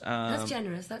Tomatoes. That's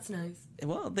generous. That's nice.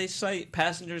 Well, they cite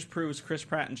Passengers proves Chris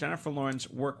Pratt and Jennifer Lawrence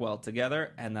work well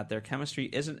together, and that their chemistry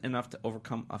isn't enough to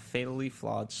overcome a fatally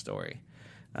flawed story.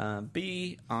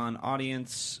 B on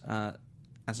audience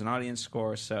as an audience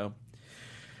score. So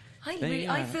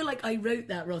I feel like I wrote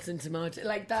that Rotten Tomato.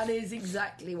 Like, that is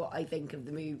exactly what I think of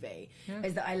the movie.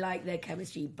 Is that I like their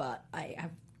chemistry, but I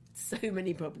have so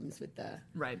many problems with the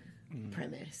Right.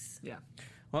 premise. Yeah.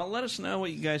 well, let us know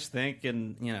what you guys think,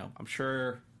 and I'm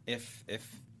sure if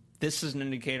this is an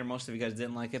indicator, most of you guys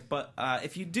didn't like it, but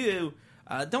if you do.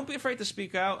 Don't be afraid to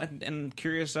speak out and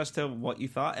curious as to what you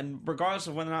thought. And regardless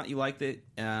of whether or not you liked it,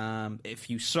 if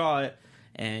you saw it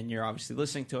and you're obviously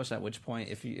listening to us, at which point,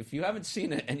 if you haven't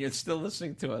seen it and you're still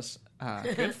listening to us,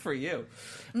 good for you.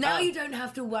 Now you don't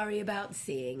have to worry about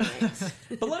seeing it.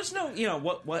 But let us know,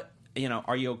 what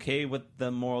are you okay with the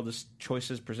moral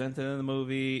choices presented in the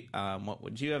movie? What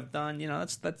would you have done?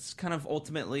 That's kind of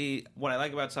ultimately what I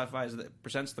like about sci-fi is that it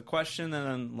presents the question and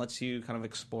then lets you kind of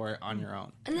explore it on your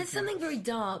own. And there's something very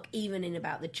dark even in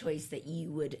about the choice that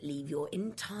you would leave your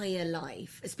entire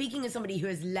life. Speaking as somebody who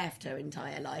has left her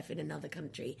entire life in another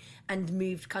country and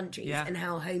moved countries, Yeah. and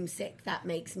how homesick that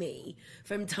makes me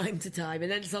from time to time.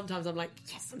 And then sometimes I'm like,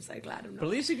 yes, I'm so glad I'm not. But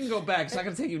at least you can go back. It's not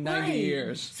going to take you 90 Right.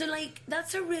 years. So, like,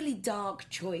 that's a really dark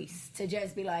choice to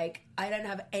just be like, I don't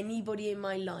have anybody in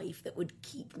my life that would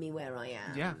keep me where I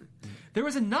am. Yeah. There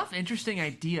was enough interesting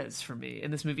ideas for me in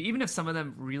this movie, even if some of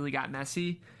them really got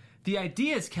messy. The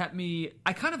ideas kept me.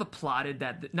 I kind of applauded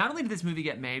that not only did this movie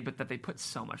get made, but that they put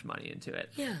so much money into it.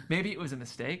 Yeah. Maybe it was a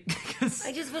mistake. 'cause-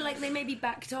 I just feel like they maybe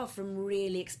backed off from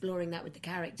really exploring that with the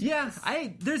characters. yeah,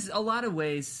 there's a lot of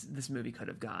ways this movie could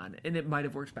have gone, and it might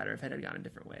have worked better if it had gone in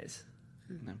different ways.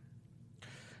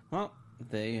 Well,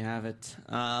 there you have it.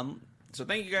 So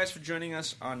thank you guys for joining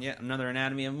us on yet another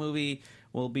Anatomy of a Movie.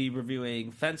 We'll be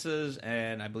reviewing Fences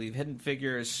and I believe Hidden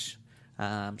Figures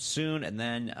soon, and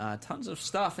then tons of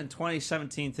stuff in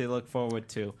 2017 to look forward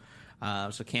to.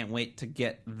 So can't wait to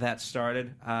get that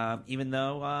started. Even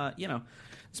though,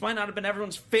 this might not have been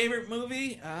everyone's favorite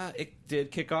movie, it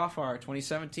did kick off our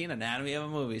 2017 Anatomy of a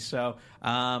Movie. So,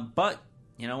 but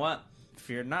you know what?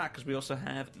 Fear not, because we also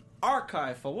have an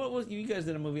archive full. What was you guys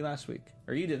did a movie last week,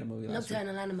 or you did a movie last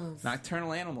Nocturnal Animals. week?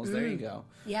 Nocturnal Animals. There you go.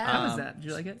 Yeah. How was that? Did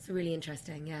you like it? It's really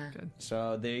interesting, yeah.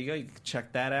 So there you go. You can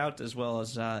check that out, as well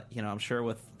as I'm sure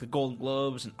with the Golden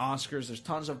Globes and Oscars, there's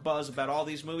tons of buzz about all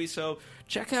these movies. So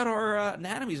check out our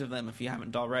anatomies of them if you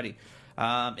haven't already.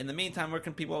 In the meantime, where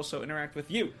can people also interact with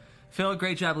you? Phil,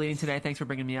 great job leading today. Thanks for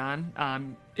bringing me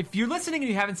on. If you're listening and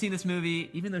you haven't seen this movie,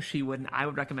 even though she wouldn't, I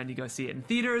would recommend you go see it in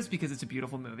theaters because it's a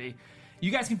beautiful movie.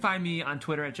 You guys can find me on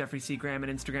Twitter at Jeffrey C. Graham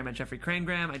and Instagram at Jeffrey Crane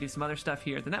Graham. I do some other stuff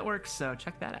here at the network, so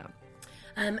check that out.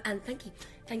 And thank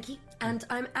you. And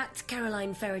I'm at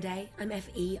Caroline Faraday. I'm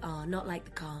F-E-R, not like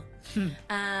the car.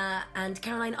 And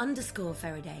Caroline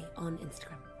 _Faraday on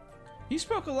Instagram. You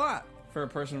spoke a lot for a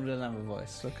person who doesn't have a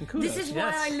voice. So kudos. This is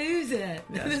why I lose it.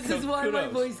 This is why my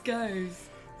Kudos. voice goes.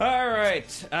 All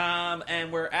right,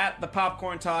 and we're at the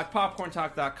Popcorn Talk,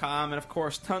 popcorntalk.com, and of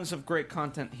course, tons of great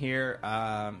content here.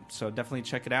 So definitely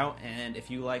check it out. And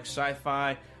if you like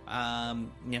sci-fi,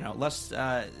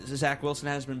 Zach Wilson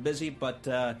has been busy,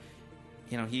 but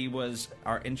he was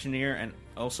our engineer and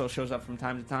also shows up from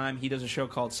time to time. He does a show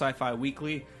called Sci-Fi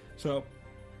Weekly, so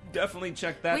definitely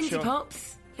check that Windy show.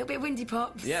 Pops. A little bit of Windy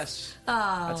Pops. Yes,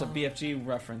 Oh. that's a BFG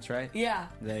reference, right? Yeah.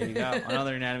 There you go.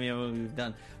 Another Anatomy of a Movie we've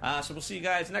done. So we'll see you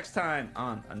guys next time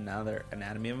on another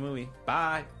Anatomy of a Movie.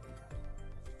 Bye.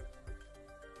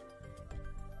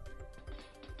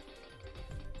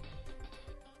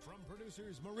 From producer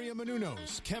Producers Maria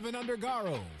Menounos, Kevin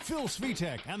Undergaro, Phil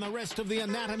Svitek, and the rest of the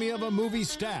Anatomy of a Movie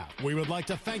staff. We would like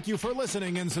to thank you for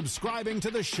listening and subscribing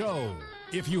to the show.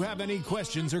 If you have any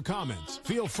questions or comments,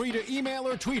 feel free to email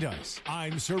or tweet us.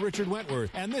 I'm Sir Richard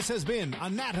Wentworth, and this has been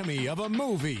Anatomy of a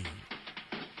Movie.